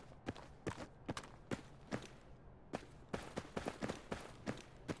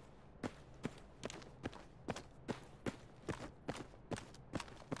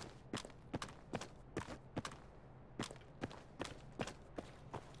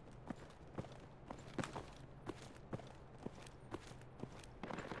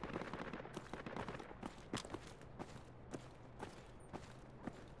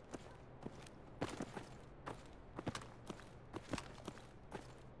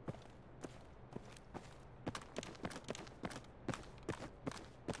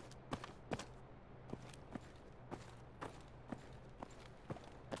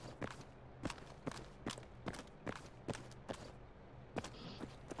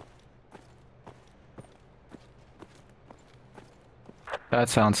 That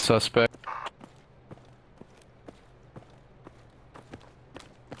sounds suspect.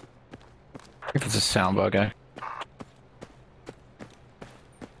 I think it's a sound bug, eh?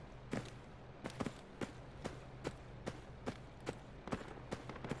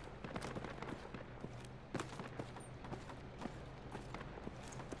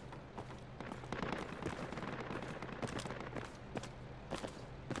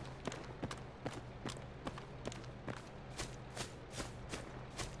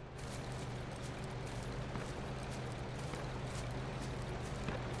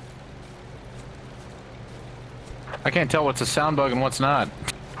 I can't tell what's a sound bug and what's not.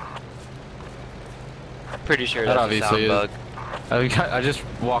 Pretty sure that that's obviously a sound bug. I just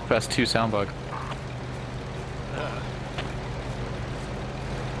walked past 2 sound bugs.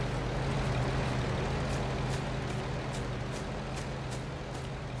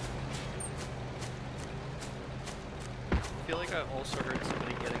 I feel like I also heard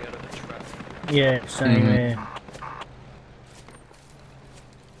somebody getting out of the truck. Yeah, same here.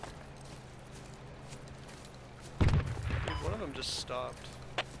 Dude, one of them just stopped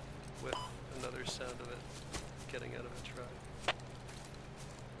with another sound of it getting out of a truck.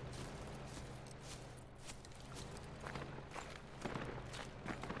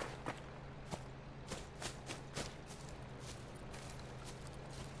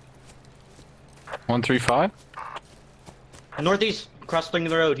 One, 3, 5? Northeast, crossing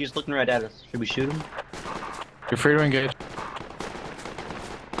the road. He's looking right at us. Should we shoot him? You're free to engage.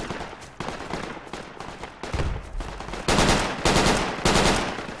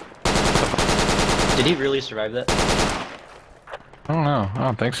 Did he really survive that? I don't know. I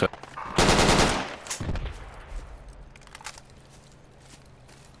don't think so.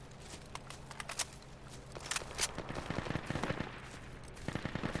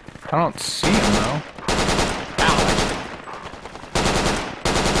 I don't see him though.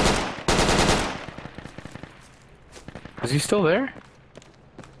 Is he still there?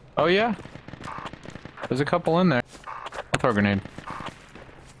 Oh yeah. There's a couple in there. I'll throw a grenade.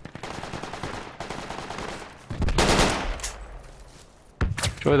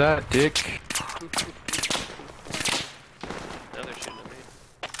 Enjoy that, dick. Now they're shooting at me.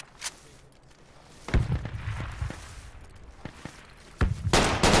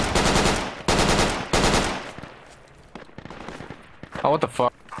 Oh, what the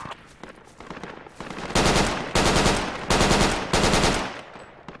fuck?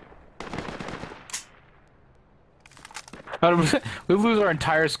 How did we lose our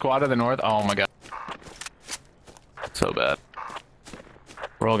entire squad to the north? Oh my god. So bad.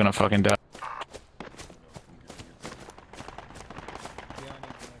 We're all gonna fucking die.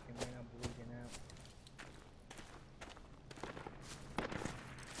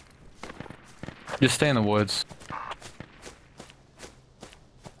 Just stay in the woods.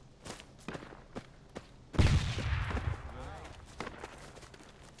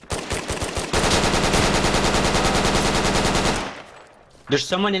 There's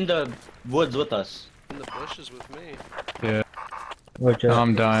someone in the woods with us. In the bushes with me. Yeah. Roger.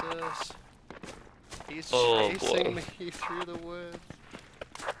 I'm dying. He's Oh, chasing boy. me through the woods.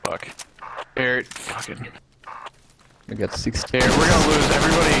 Fuck. Here, fucking. I got 60. Here, we're gonna lose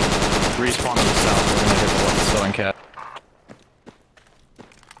everybody. Respawn to the south. We're gonna hit the left southern cat.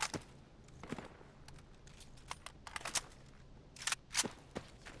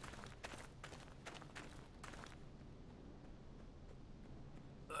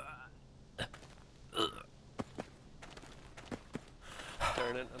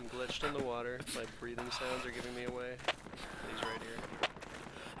 Darn it, I'm glitched in the water. My breathing sounds are giving me away. He's right here.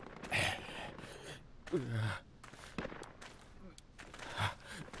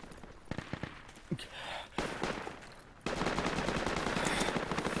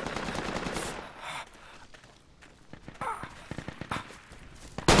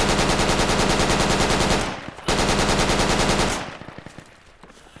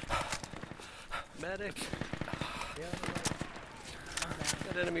 Medic!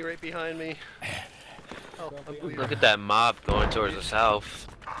 That enemy right behind me. Oh, I'm bleeding. Look at that mob going towards the south.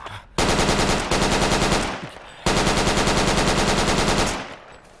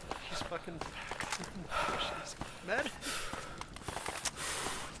 He's fucking bushes. Medic!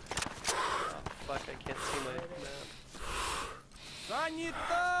 Oh, fuck, I can't see my map.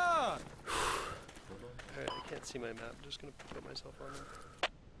 Alright, I can't see my map. I'm just gonna put myself on there.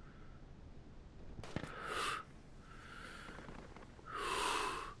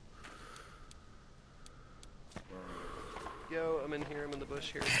 Yo, I'm in here, I'm in the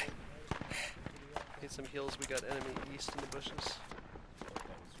bush here. Need some heals, we got enemy east in the bushes.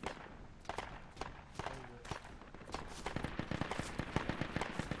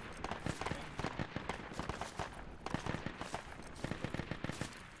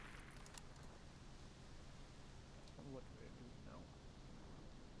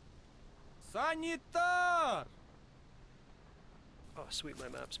 Sanitar! Oh sweet, my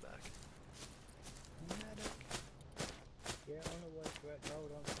map's back. Medic. Yeah, on the way, correct.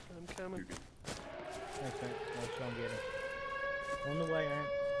 Hold on. I'm coming. Thanks, mate. I'll try and get him. On the way, man.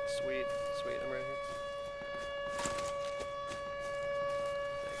 Sweet, sweet, I'm right here.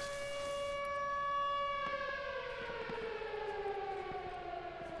 Thanks.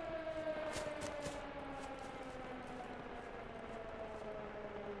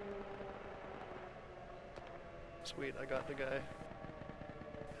 Sweet, I got the guy.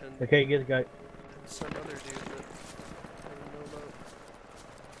 And Okay, get the guy. and some other dude that I don't know about.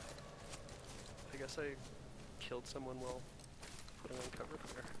 I guess I killed someone while putting on cover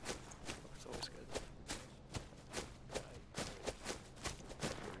fire. That's always good.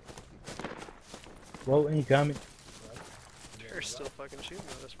 Whoa, incoming. They're still fucking shooting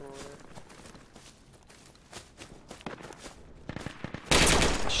at us from over there.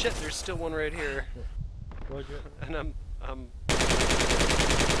 Shit, there's still one right here. Roger. And I'm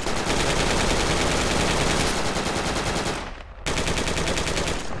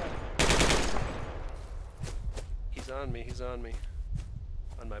he's on me.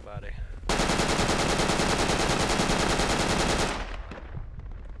 On my body.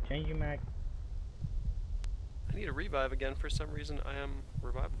 Change your mag. I need a revive again. For some reason I am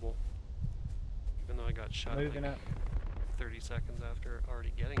revivable. Even though I got shot Moving like up. 30 seconds after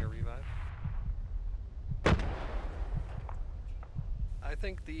already getting a revive. I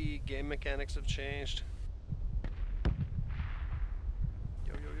think the game mechanics have changed.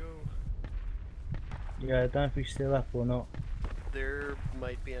 Yo, yo, yo. Yeah, I don't know if he's still up or not. There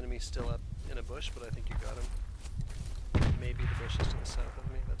might be enemies still up in a bush, but I think you got him. Maybe the bush is to the south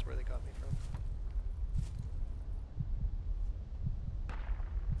of me. That's where they got me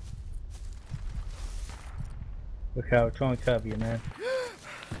from. Okay, I'll try and cover you, man.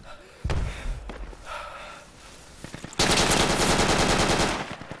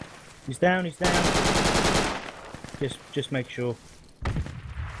 He's down, he's down. Just make sure.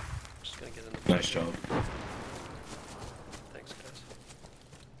 Just gonna get in the Nice job. Thanks, guys.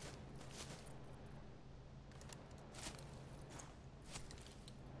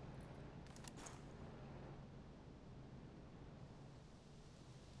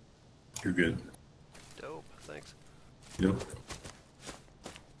 You're good. Dope, thanks. Yep.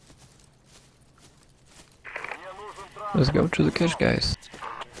 Let's go to the cache, guys.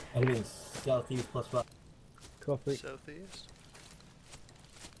 Enemy southeast +5. Copy. Southeast.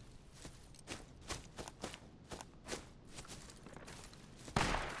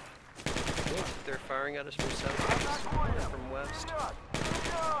 they're firing at us from south or from west.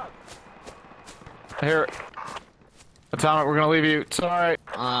 Here. Atomic, we're gonna leave you. Sorry.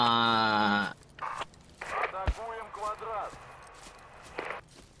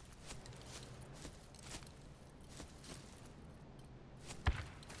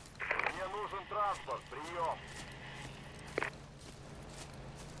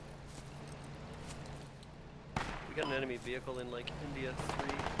 We got an enemy vehicle in like India 3,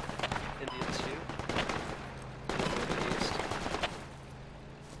 India 2. East.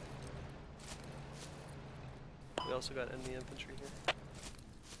 We also got enemy infantry here.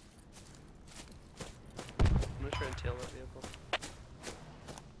 I'm gonna try and tail that vehicle.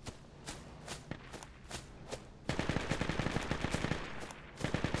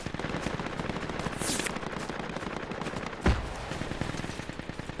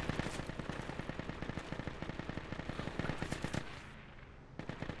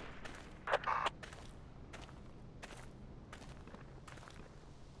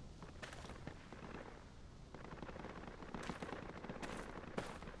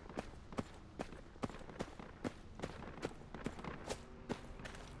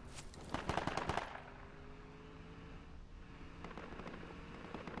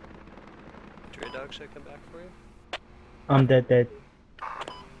 Dog, should I come back for you? I'm dead. What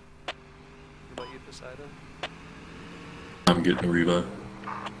about you, Poseidon? I'm getting a revive.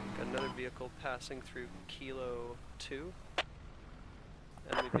 Got another vehicle passing through Kilo 2.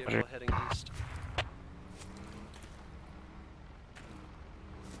 Enemy vehicle heading east.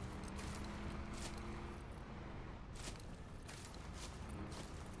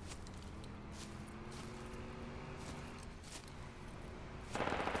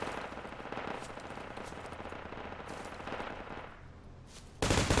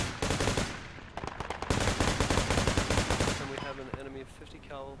 Enemy 50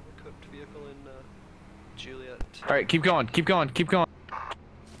 cal equipped vehicle in Juliet. Alright, keep going, keep going, keep going.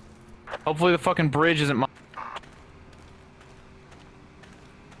 Hopefully the fucking bridge isn't mine.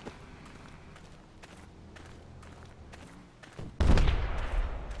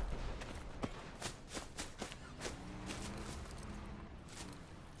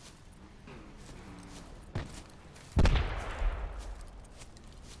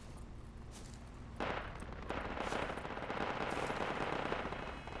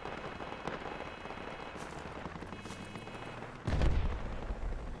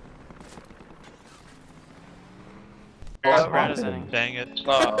 Oh, Radisson. Dang it.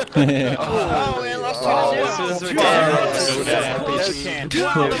 Oh, oh we lost two. And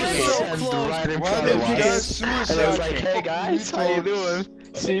I was like, hey guys, how you doing?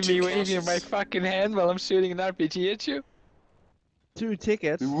 See me waving my fucking hand while I'm shooting an RPG at you? 2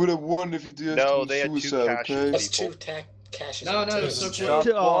 tickets. We would have won if you didn't No, they had 2 suicide, caches. okay? That's 2 caches. No, no, This so is close.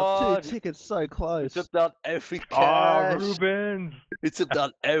 Oh, 2 tickets so close. It's about every cash. Ruben! It's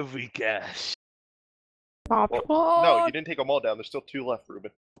about every cash. Well, no, you didn't take them all down. There's still 2 left, Ruben.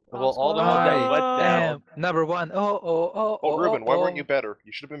 Well, all the ones that went down. Number one. Oh, Ruben, why weren't you better?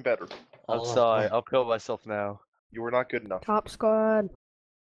 You should have been better. I'm sorry. I'll kill myself now. You were not good enough. Top squad.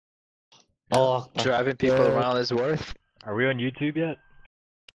 Oh, driving people around is worth. Are we on YouTube yet?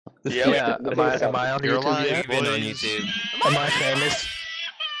 Yeah. Am I on You're YouTube alive, yet? boys. On YouTube. Am I famous?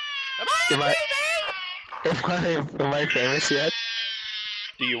 Am I famous yet?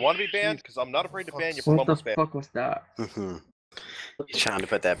 Do you want to be banned? Because I'm not afraid to ban you from almost ban. What the fuck was that? He's trying to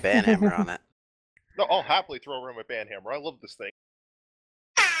put that ban hammer on it. No, I'll happily throw around my ban hammer. I love this thing.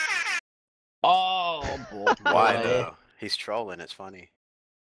 Oh boy. Why though? He's trolling, it's funny.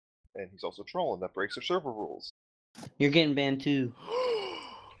 And he's also trolling. That breaks our server rules. You're getting banned too.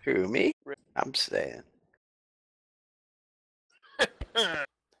 Who, me? I'm saying.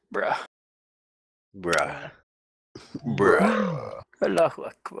 Bruh. Bruh. Allahu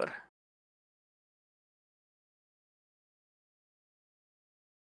Akbar.